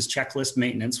measure, which is checklist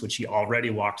maintenance, which he already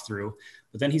walked through.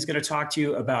 But then he's going to talk to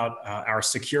you about our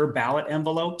secure ballot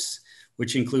envelopes,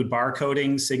 which include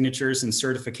barcoding, signatures, and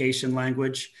certification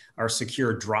language, our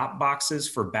secure drop boxes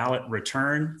for ballot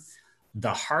return,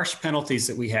 the harsh penalties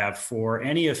that we have for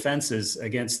any offenses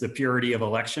against the purity of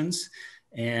elections.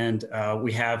 And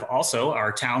we have also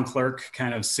our town clerk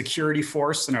kind of security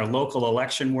force and our local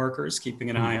election workers keeping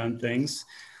an eye on things.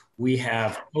 We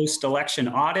have post-election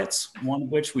audits, one of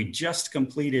which we just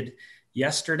completed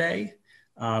yesterday.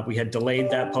 We had delayed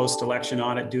that post-election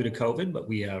audit due to COVID, but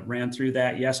we ran through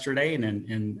that yesterday,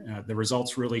 and the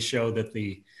results really show that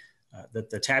the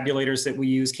tabulators that we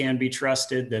use can be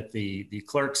trusted, that the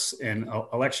clerks and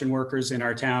election workers in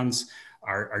our towns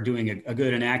are doing a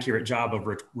good and accurate job of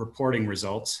reporting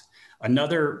results.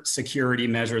 Another security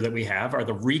measure that we have are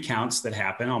the recounts that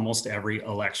happen almost every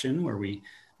election, where we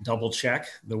double check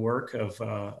the work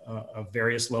of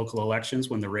various local elections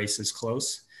when the race is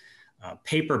close.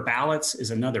 Paper ballots is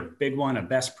another big one, a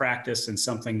best practice and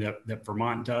something that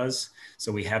Vermont does.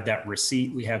 So we have that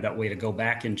receipt, we have that way to go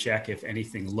back and check if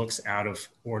anything looks out of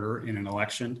order in an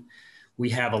election. We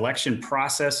have election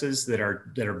processes that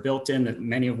are built in, that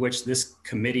many of which this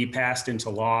committee passed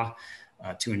into law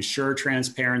to ensure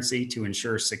transparency, to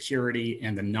ensure security,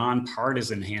 and the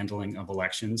nonpartisan handling of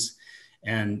elections.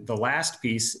 And the last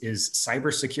piece is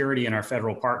cybersecurity and our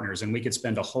federal partners. And we could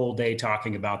spend a whole day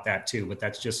talking about that too, but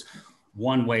that's just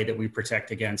one way that we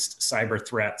protect against cyber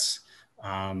threats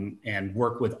and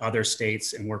work with other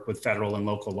states and work with federal and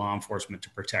local law enforcement to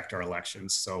protect our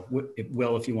elections. So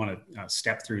Will, if you want to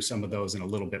step through some of those in a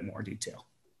little bit more detail.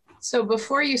 So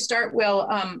before you start, Will,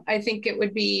 I think it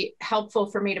would be helpful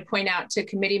for me to point out to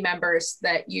committee members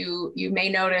that you may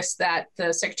notice that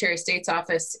the Secretary of State's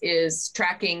office is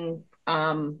tracking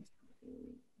some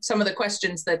of the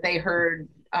questions that they heard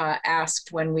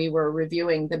asked when we were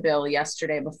reviewing the bill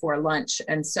yesterday before lunch.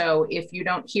 And so if you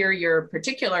don't hear your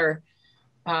particular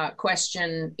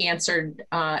question answered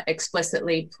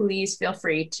explicitly, please feel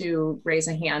free to raise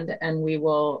a hand and we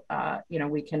will,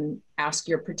 we can ask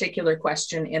your particular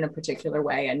question in a particular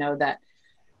way. I know that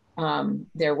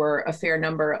there were a fair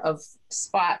number of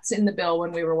spots in the bill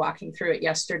when we were walking through it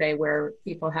yesterday where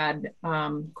people had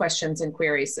questions and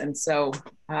queries. And so,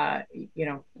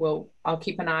 I'll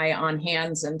keep an eye on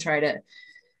hands and try to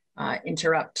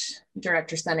interrupt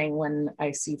Director Senning when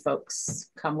I see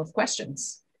folks come with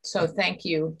questions. So thank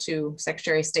you to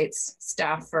Secretary of State's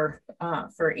staff for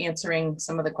answering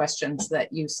some of the questions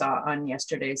that you saw on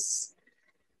yesterday's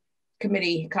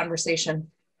committee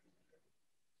conversation.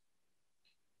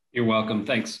 You're welcome.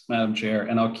 Thanks, Madam Chair.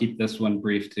 And I'll keep this one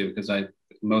brief too, because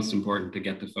it's most important to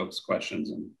get to folks'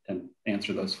 questions and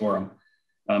answer those for them.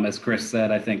 As Chris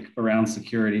said, I think around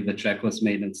security, the checklist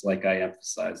maintenance, like I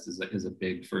emphasized, is a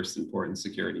big first important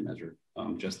security measure,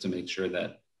 just to make sure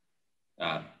that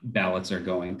ballots are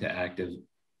going to active,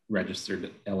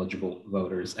 registered, eligible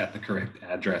voters at the correct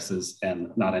addresses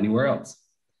and not anywhere else.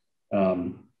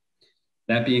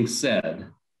 That being said,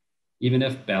 even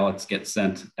if ballots get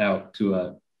sent out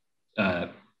to a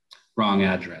wrong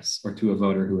address or to a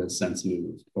voter who has since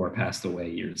moved or passed away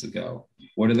years ago?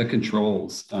 What are the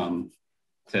controls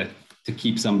to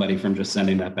keep somebody from just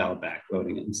sending that ballot back,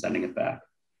 voting it and sending it back?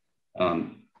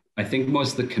 I think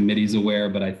most of the committee's aware,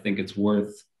 but I think it's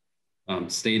worth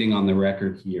stating on the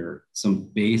record here some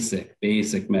basic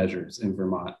measures in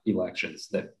Vermont elections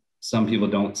that some people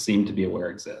don't seem to be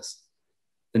aware exist.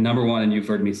 The number one, and you've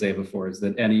heard me say before, is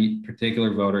that any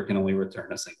particular voter can only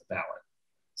return a single ballot.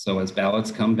 So as ballots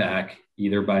come back,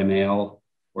 either by mail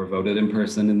or voted in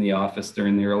person in the office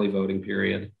during the early voting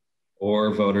period,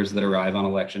 or voters that arrive on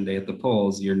election day at the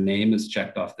polls, your name is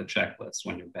checked off the checklist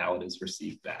when your ballot is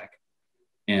received back.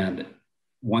 And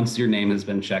once your name has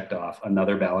been checked off,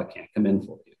 another ballot can't come in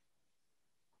for you.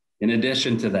 In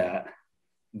addition to that,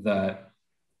 that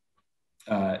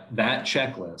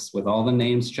checklist with all the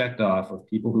names checked off of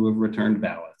people who have returned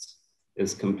ballots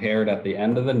is compared at the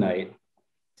end of the night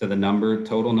to the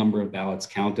total number of ballots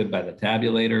counted by the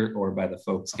tabulator or by the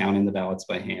folks counting the ballots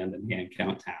by hand in hand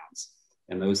count towns.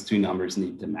 And those two numbers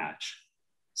need to match.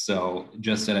 So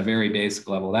just at a very basic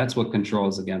level, that's what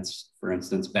controls against, for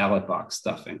instance, ballot box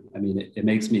stuffing. I mean, it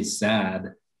makes me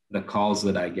sad, the calls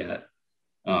that I get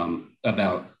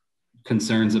about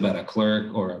concerns about a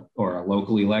clerk or a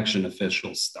local election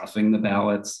official stuffing the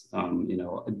ballots. You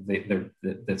know,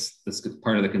 this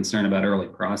part of the concern about early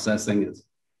processing is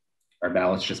our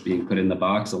ballots just being put in the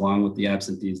box along with the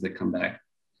absentees that come back.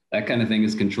 That kind of thing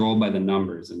is controlled by the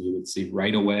numbers, and you would see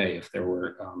right away if there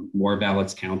were more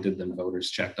ballots counted than voters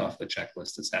checked off the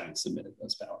checklist as having submitted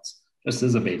those ballots, just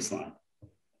as a baseline.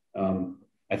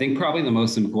 I think probably the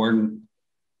most important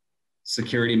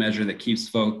security measure that keeps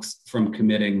folks from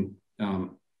committing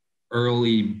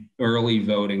early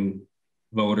voting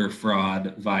voter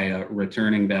fraud via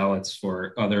returning ballots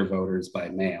for other voters by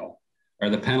mail are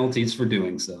the penalties for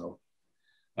doing so,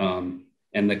 and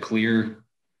the clear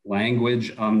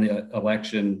language on the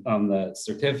election, on the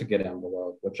certificate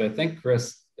envelope, which I think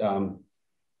Chris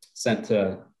sent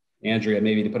to Andrea,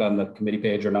 maybe to put on the committee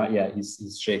page or not yet.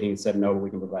 He's shaking and said, no,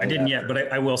 we can provide it. I didn't yet,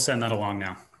 but I will send that along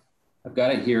now. I've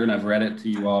got it here and I've read it to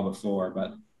you all before,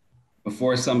 but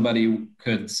before somebody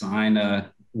could sign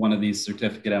one of these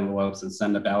certificate envelopes and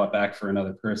send a ballot back for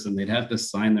another person, they'd have to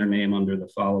sign their name under the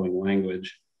following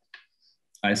language.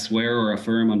 I swear or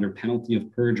affirm under penalty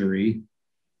of perjury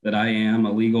that I am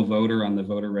a legal voter on the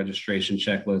voter registration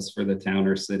checklist for the town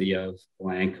or city of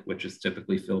blank, which is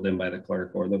typically filled in by the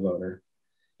clerk or the voter.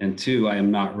 And two, I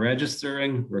am not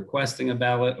registering, requesting a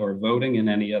ballot, or voting in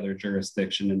any other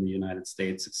jurisdiction in the United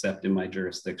States except in my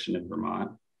jurisdiction in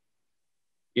Vermont.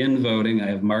 In voting, I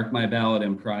have marked my ballot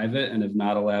in private and have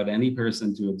not allowed any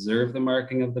person to observe the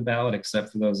marking of the ballot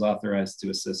except for those authorized to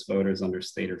assist voters under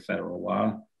state or federal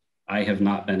law. I have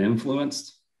not been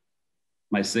influenced.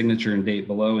 My signature and date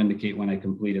below indicate when I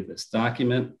completed this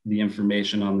document. The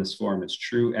information on this form is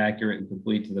true, accurate, and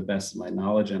complete to the best of my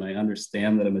knowledge, and I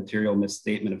understand that a material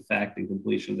misstatement of fact in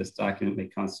completion of this document may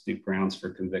constitute grounds for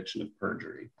conviction of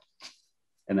perjury.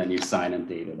 And then you sign and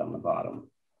date it on the bottom.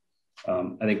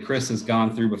 I think Chris has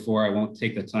gone through before. I won't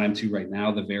take the time to right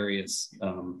now, the various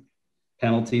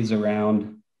penalties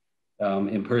around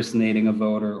impersonating a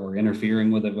voter or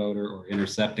interfering with a voter or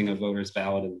intercepting a voter's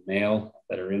ballot in the mail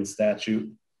that are in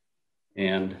statute.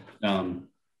 And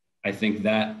I think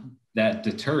that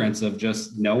deterrence of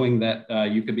just knowing that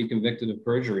you could be convicted of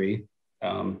perjury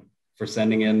for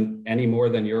sending in any more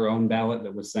than your own ballot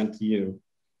that was sent to you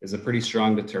is a pretty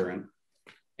strong deterrent.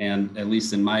 And at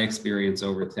least in my experience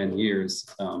over 10 years,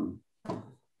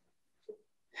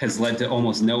 has led to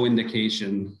almost no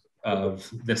indication of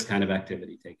this kind of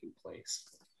activity taking place.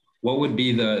 What would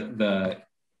be the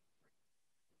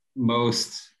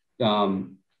most,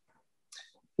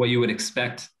 what you would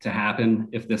expect to happen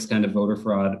if this kind of voter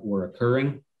fraud were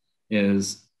occurring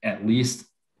is at least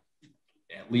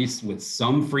with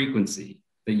some frequency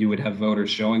that you would have voters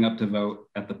showing up to vote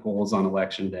at the polls on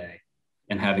election day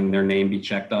and having their name be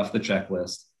checked off the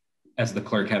checklist as the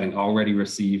clerk having already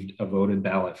received a voted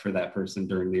ballot for that person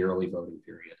during the early voting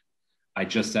period. I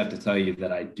just have to tell you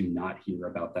that I do not hear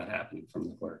about that happening from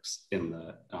the clerks in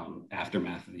the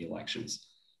aftermath of the elections.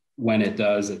 When it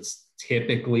does, it's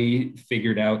typically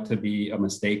figured out to be a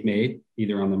mistake made,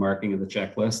 either on the marking of the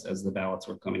checklist as the ballots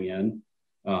were coming in.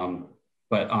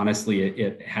 But honestly,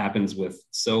 it happens with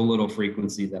so little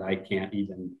frequency that I can't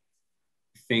even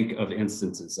think of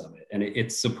instances of it. And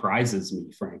it surprises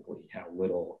me, frankly, how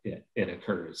little it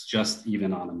occurs, just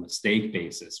even on a mistake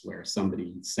basis where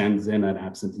somebody sends in an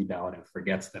absentee ballot and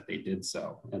forgets that they did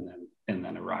so, and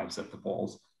then arrives at the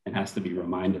polls and has to be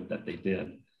reminded that they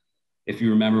did. If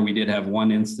you remember, we did have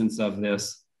one instance of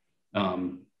this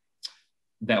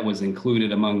that was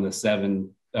included among the 7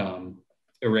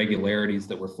 irregularities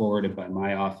that were forwarded by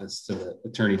my office to the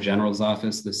Attorney General's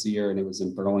office this year, and it was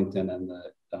in Burlington, and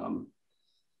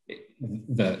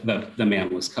the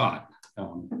man was caught.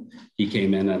 He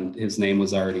came in and his name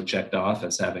was already checked off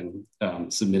as having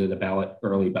submitted a ballot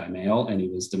early by mail, and he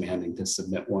was demanding to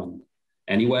submit one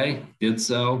anyway, did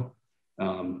so.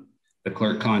 The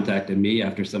clerk contacted me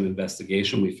after some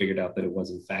investigation. We figured out that it was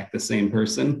in fact the same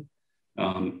person.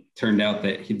 Turned out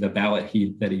that the ballot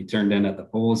that he turned in at the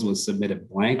polls was submitted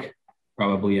blank,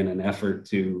 probably in an effort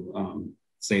to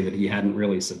say that he hadn't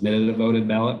really submitted a voted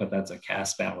ballot, but that's a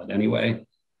cast ballot anyway.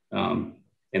 And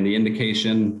the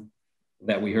indication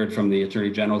that we heard from the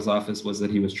Attorney General's office was that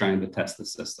he was trying to test the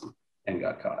system and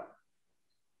got caught.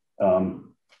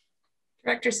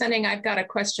 Director Senning, I've got a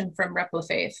question from Rep.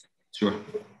 LaFave. Sure.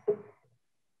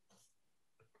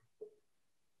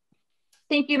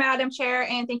 Thank you, Madam Chair,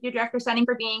 and thank you, Director Senning,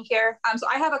 for being here. So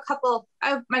I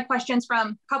have my questions from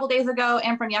a couple days ago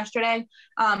and from yesterday.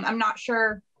 I'm not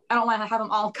sure, I don't want to have them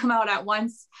all come out at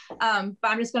once, but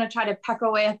I'm just going to try to peck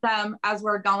away at them as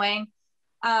we're going.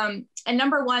 And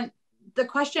number one, the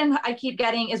question I keep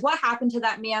getting is what happened to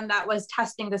that man that was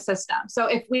testing the system? So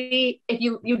if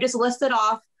you just listed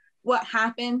off what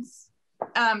happens,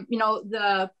 you know,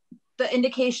 the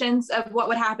indications of what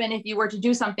would happen if you were to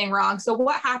do something wrong. So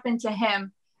what happened to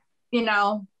him, you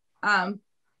know,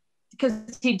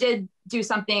 because he did do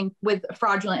something with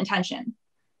fraudulent intention?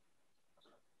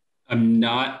 I'm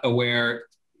not aware,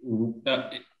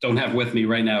 don't have with me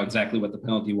right now exactly what the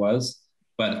penalty was,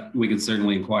 but we could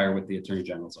certainly inquire with the Attorney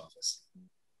General's office.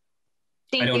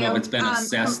 I don't know if it's been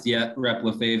assessed yet, Rep.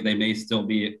 LaFave. They may still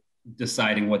be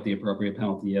deciding what the appropriate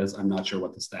penalty is. I'm not sure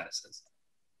what the status is.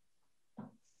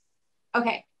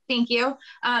 Okay, thank you.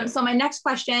 So my next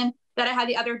question that I had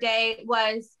the other day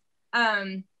was,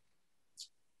 and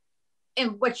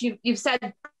what you've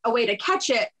said a way to catch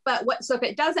it, but so if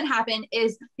it doesn't happen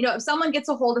is, you know, if someone gets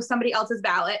a hold of somebody else's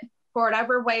ballot for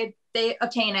whatever way they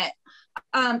obtain it,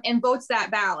 and votes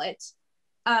that ballot,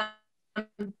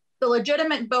 the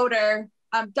legitimate voter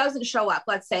doesn't show up,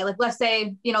 let's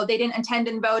say, you know, they didn't intend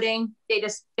in voting, they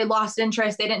lost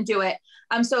interest, they didn't do it.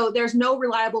 So there's no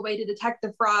reliable way to detect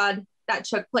the fraud that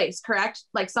took place, correct?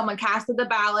 Like someone casted the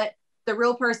ballot, the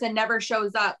real person never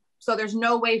shows up. So there's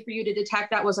no way for you to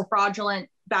detect that was a fraudulent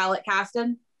ballot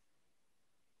casted?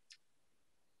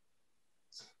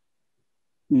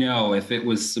 No, if it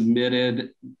was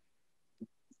submitted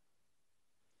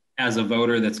as a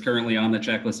voter that's currently on the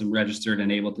checklist and registered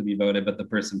and able to be voted, but the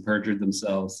person perjured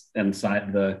themselves and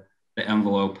signed the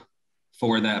envelope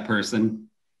for that person,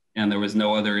 and there was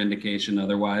no other indication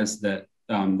otherwise that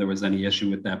there was any issue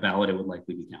with that ballot, it would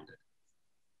likely be counted.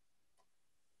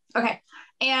 Okay,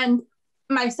 and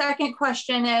my second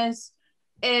question is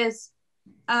if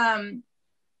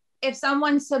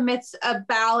someone submits a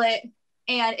ballot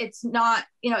and it's not,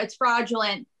 you know, it's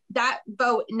fraudulent, that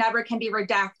vote never can be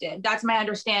redacted. That's my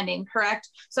understanding, correct?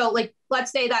 So like,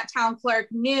 let's say that town clerk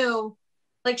knew,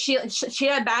 like she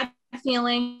had a bad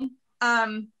feeling,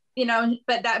 you know,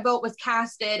 but that vote was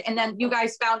casted, and then you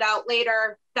guys found out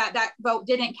later that that vote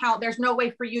didn't count. There's no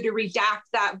way for you to redact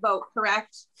that vote,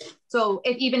 correct? So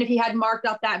even if he had marked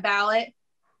up that ballot,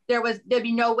 there'd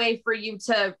be no way for you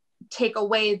to take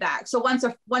away that. So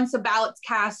once a ballot's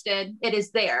casted, it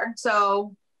is there.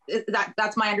 So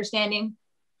that's my understanding.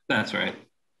 That's right.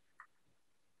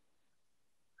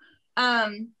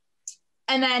 And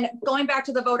then going back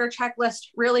to the voter checklist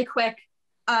really quick,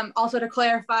 also to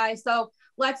clarify. So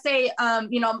let's say,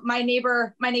 you know, my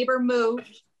neighbor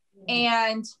moved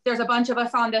and there's a bunch of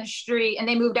us on the street and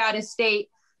they moved out of state,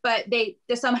 but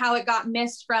somehow it got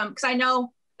missed from, because I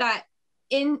know that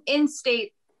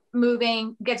in-state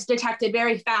moving gets detected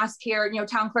very fast here. You know,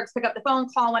 town clerks pick up the phone,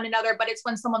 call one another, but it's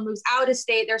when someone moves out of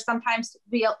state, there's sometimes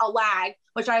be a lag,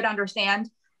 which I'd understand.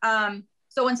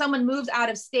 So when someone moves out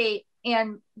of state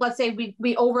and let's say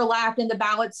we overlapped and the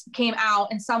ballots came out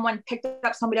and someone picked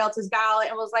up somebody else's ballot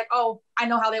and was like, oh, I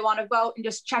know how they want to vote, and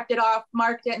just checked it off,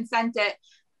 marked it and sent it,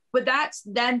 would that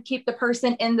then keep the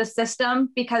person in the system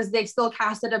because they still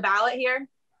casted a ballot here?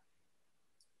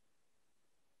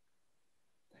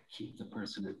 Keep the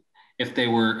person in. If they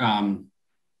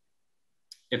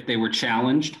were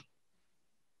challenged,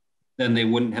 then they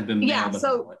wouldn't have been mailed a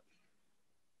ballot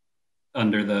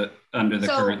under the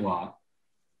current law.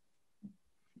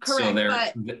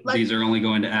 Correct. So these are only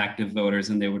going to active voters,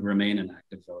 and they would remain an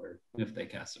active voter if they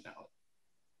cast a ballot.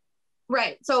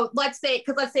 Right. So let's say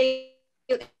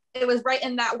it was right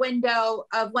in that window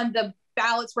of when the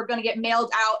ballots were going to get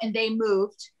mailed out and they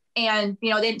moved. and, you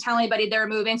know, they didn't tell anybody they were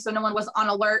moving, so no one was on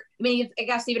alert. I mean, I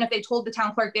guess even if they told the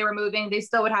town clerk they were moving, they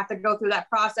still would have to go through that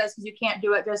process, because you can't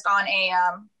do it just on a,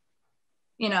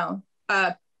 you know,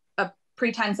 a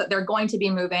pretense that they're going to be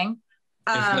moving.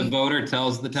 If the voter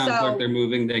tells the town clerk they're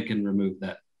moving, they can remove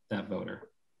that voter.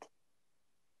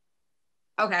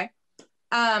 Okay.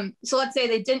 So let's say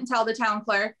they didn't tell the town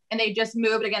clerk and they just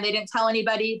moved. Again, they didn't tell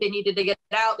anybody. They needed to get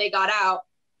out. They got out.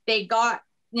 They got,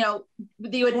 you know,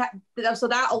 they would have, so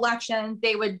that election,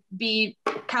 they would be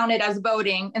counted as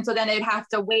voting. And so then they'd have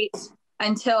to wait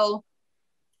until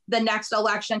the next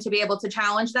election to be able to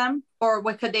challenge them? Or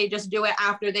what, could they just do it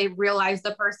after they realize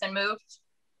the person moved?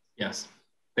 Yes,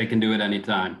 they can do it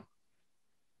anytime.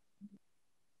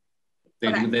 They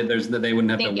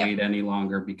wouldn't have to wait any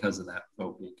longer because of that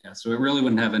vote being cast. So it really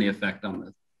wouldn't have any effect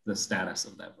on the status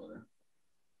of that voter.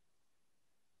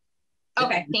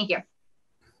 Okay, thank you.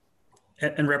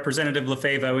 And Representative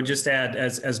Lefebvre, I would just add,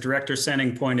 as Director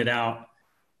Senning pointed out,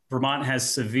 Vermont has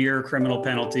severe criminal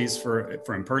penalties for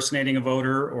impersonating a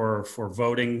voter or for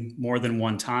voting more than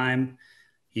one time.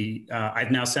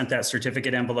 I've now sent that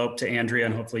certificate envelope to Andrea,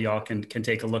 and hopefully y'all can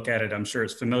take a look at it. I'm sure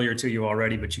it's familiar to you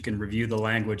already, but you can review the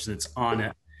language that's on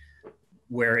it,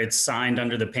 where it's signed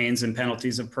under the pains and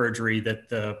penalties of perjury that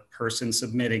the person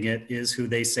submitting it is who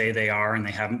they say they are and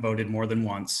they haven't voted more than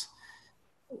once.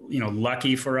 You know,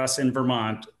 lucky for us in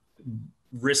Vermont,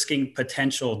 risking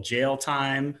potential jail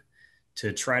time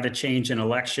to try to change an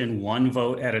election one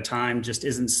vote at a time just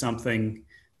isn't something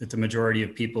that the majority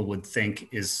of people would think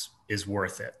is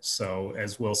worth it. So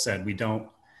as Will said, we don't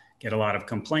get a lot of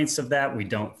complaints of that. We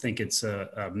don't think it's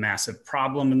a massive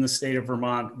problem in the state of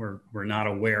Vermont. We're not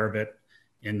aware of it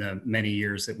in the many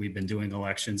years that we've been doing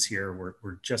elections here.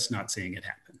 We're just not seeing it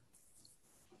happen.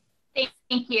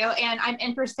 Thank you. And I'm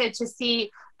interested to see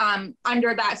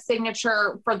under that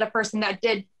signature for the person that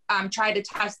did try to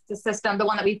test the system, the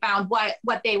one that we found,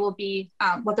 what they will be,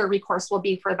 what their recourse will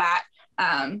be for that.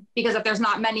 Because if there's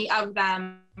not many of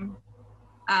them,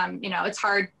 you know, it's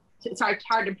hard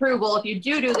to prove, well, if you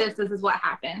do this is what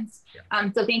happens.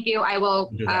 So thank you. I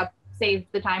will save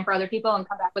the time for other people and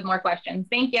come back with more questions.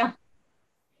 Thank you.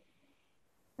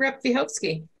 Rep.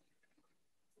 Vihovsky.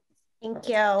 Thank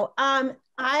you.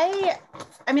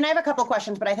 I mean, I have a couple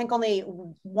questions, but I think only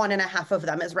 1.5 of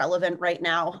them is relevant right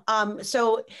now.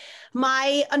 So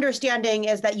my understanding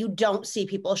is that you don't see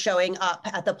people showing up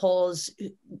at the polls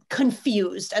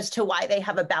confused as to why they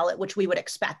have a ballot, which we would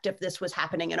expect if this was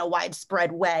happening in a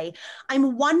widespread way.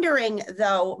 I'm wondering,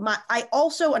 though, I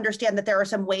also understand that there are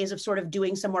some ways of sort of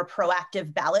doing some more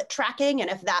proactive ballot tracking, and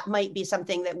if that might be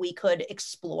something that we could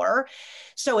explore.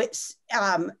 So it's,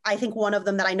 I think one of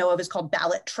them that I know of is called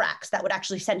Ballot Tracks, that would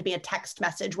actually send me a text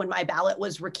message when my ballot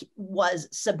was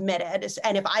submitted.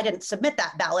 And if I didn't submit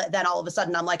that ballot, then all of a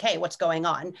sudden I'm like, hey, what's going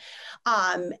on?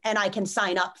 And I can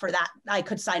sign up for that. I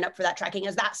could sign up for that tracking.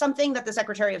 Is that something that the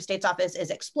Secretary of State's office is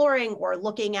exploring or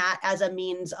looking at as a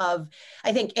means of,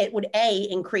 I think it would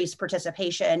increase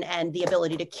participation and the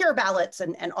ability to cure ballots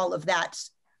and all of that.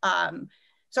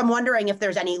 So I'm wondering if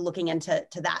there's any looking into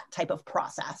that type of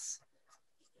process.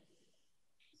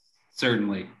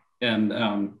 Certainly. And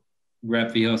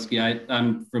Rep. Vihovsky,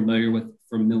 I'm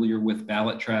familiar with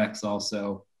Ballot Tracks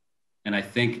also. And I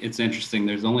think it's interesting,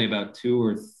 there's only about two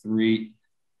or three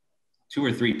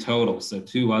total. So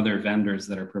 2 other vendors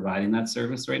that are providing that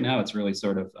service right now. It's really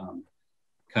sort of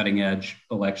cutting edge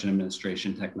election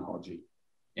administration technology.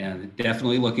 And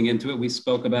definitely looking into it. We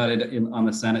spoke about it on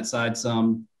the Senate side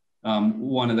some.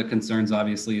 One of the concerns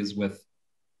obviously is with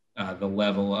the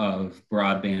level of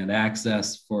broadband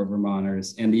access for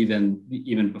Vermonters, and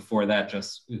even before that,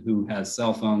 just who has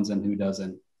cell phones and who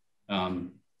doesn't.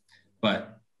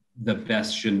 But the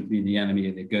best shouldn't be the enemy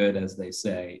of the good, as they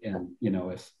say. And, you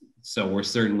know, so we're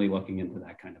certainly looking into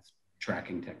that kind of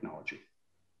tracking technology.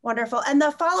 Wonderful. And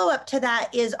the follow-up to that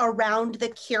is around the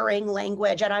curing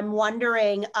language. And I'm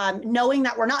wondering, knowing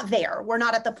that we're not there, we're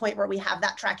not at the point where we have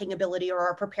that tracking ability or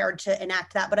are prepared to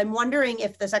enact that, but I'm wondering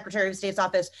if the Secretary of State's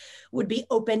office would be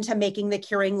open to making the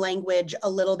curing language a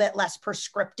little bit less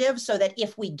prescriptive, so that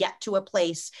if we get to a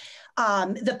place,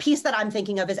 the piece that I'm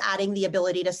thinking of is adding the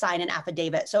ability to sign an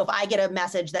affidavit. So if I get a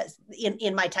message that's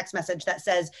in my text message that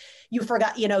says, you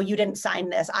forgot, you know, you didn't sign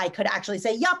this, I could actually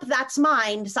say, yup, that's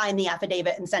mine, sign the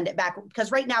affidavit and send it back.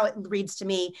 Because right now it reads to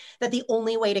me that the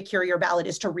only way to cure your ballot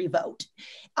is to revote,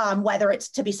 whether it's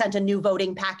to be sent a new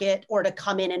voting packet or to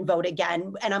come in and vote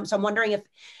again. And so I'm wondering if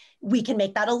we can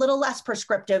make that a little less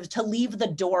prescriptive, to leave the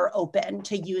door open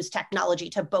to use technology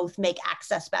to both make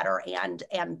access better and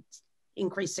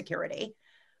increase security.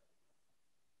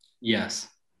 Yes,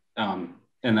 and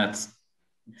that's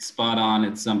spot on.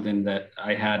 It's something that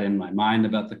I had in my mind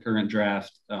about the current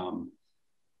draft.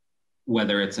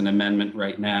 Whether it's an amendment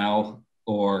right now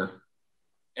or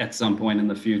at some point in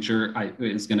the future,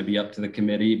 is going to be up to the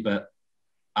committee. But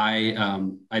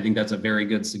I think that's a very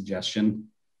good suggestion,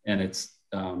 and it's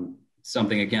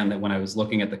something, again, that when I was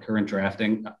looking at the current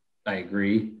drafting, I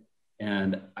agree.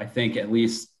 And I think at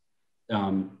least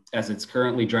as it's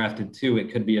currently drafted too,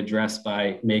 it could be addressed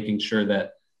by making sure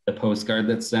that the postcard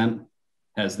that's sent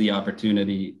has the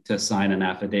opportunity to sign an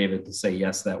affidavit to say,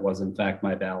 yes, that was in fact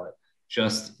my ballot.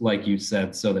 Just like you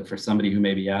said, so that for somebody who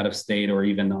may be out of state or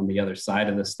even on the other side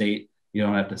of the state, you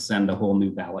don't have to send a whole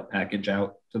new ballot package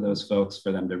out to those folks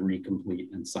for them to recomplete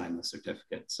and sign the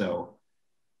certificate. So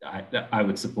I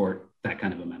would support that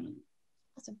kind of amendment.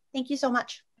 Awesome. Thank you so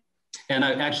much. And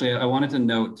I wanted to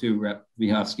note too, Rep.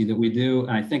 Vihovsky, that we do,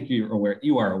 and I think you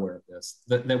are aware of this,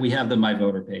 that we have the My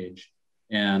Voter page,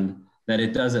 and that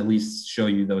it does at least show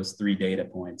you those 3 data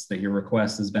points, that your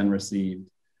request has been received,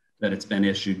 that it's been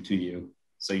issued to you,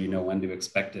 so you know when to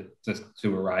expect it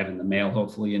to arrive in the mail,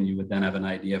 hopefully, and you would then have an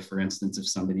idea, for instance, if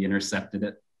somebody intercepted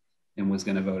it and was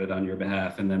going to vote it on your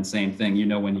behalf. And then same thing, you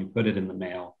know when you put it in the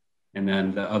mail. And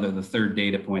then the third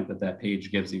data point that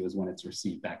page gives you is when it's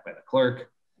received back by the clerk.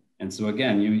 And so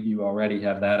again, you already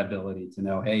have that ability to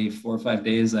know, hey, 4 or 5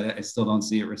 days, I still don't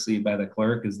see it received by the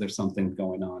clerk. Is there something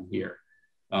going on here?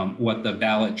 What the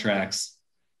ballot tracks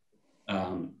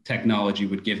technology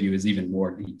would give you is even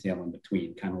more detail in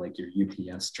between, kind of like your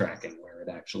UPS tracking, where it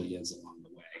actually is along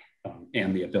the way,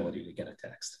 and the ability to get a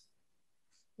text.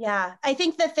 Yeah, I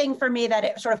think the thing for me that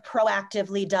it sort of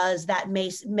proactively does that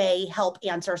may help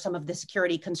answer some of the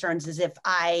security concerns is if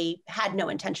I had no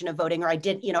intention of voting, or I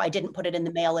didn't put it in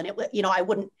the mail, and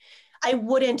I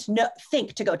wouldn't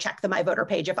think to go check the My Voter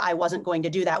page if I wasn't going to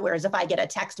do that. Whereas if I get a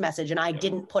text message and I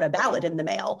didn't put a ballot in the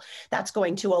mail, that's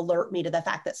going to alert me to the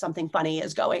fact that something funny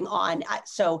is going on.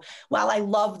 So while I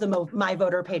love the My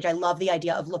Voter page, I love the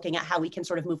idea of looking at how we can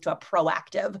sort of move to a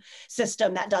proactive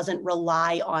system that doesn't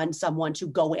rely on someone to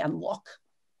go and look.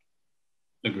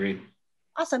 Agreed.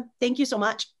 Awesome. Thank you so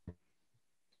much.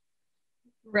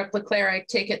 Rep. LeClaire, I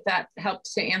take it that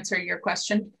helped to answer your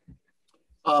question.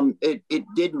 It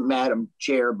didn't, Madam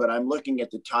Chair, but I'm looking at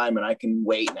the time and I can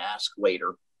wait and ask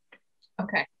later.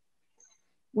 Okay.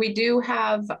 We do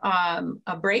have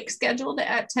a break scheduled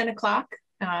at 10 o'clock,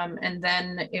 and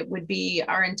then it would be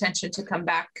our intention to come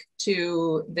back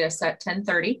to this at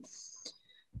 10:30.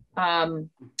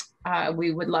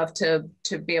 We would love to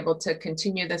be able to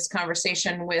continue this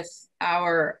conversation with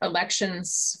our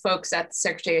elections folks at the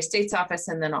Secretary of State's office,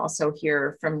 and then also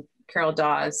hear from Carol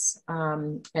Dawes,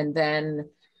 and then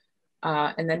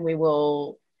we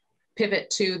will pivot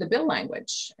to the bill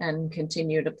language and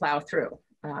continue to plow through.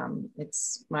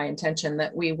 It's my intention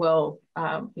that we will,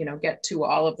 get to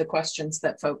all of the questions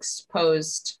that folks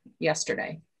posed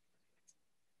yesterday.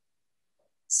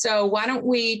 So why don't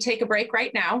we take a break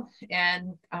right now,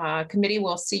 and committee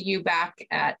will see you back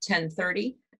at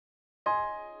 10:30.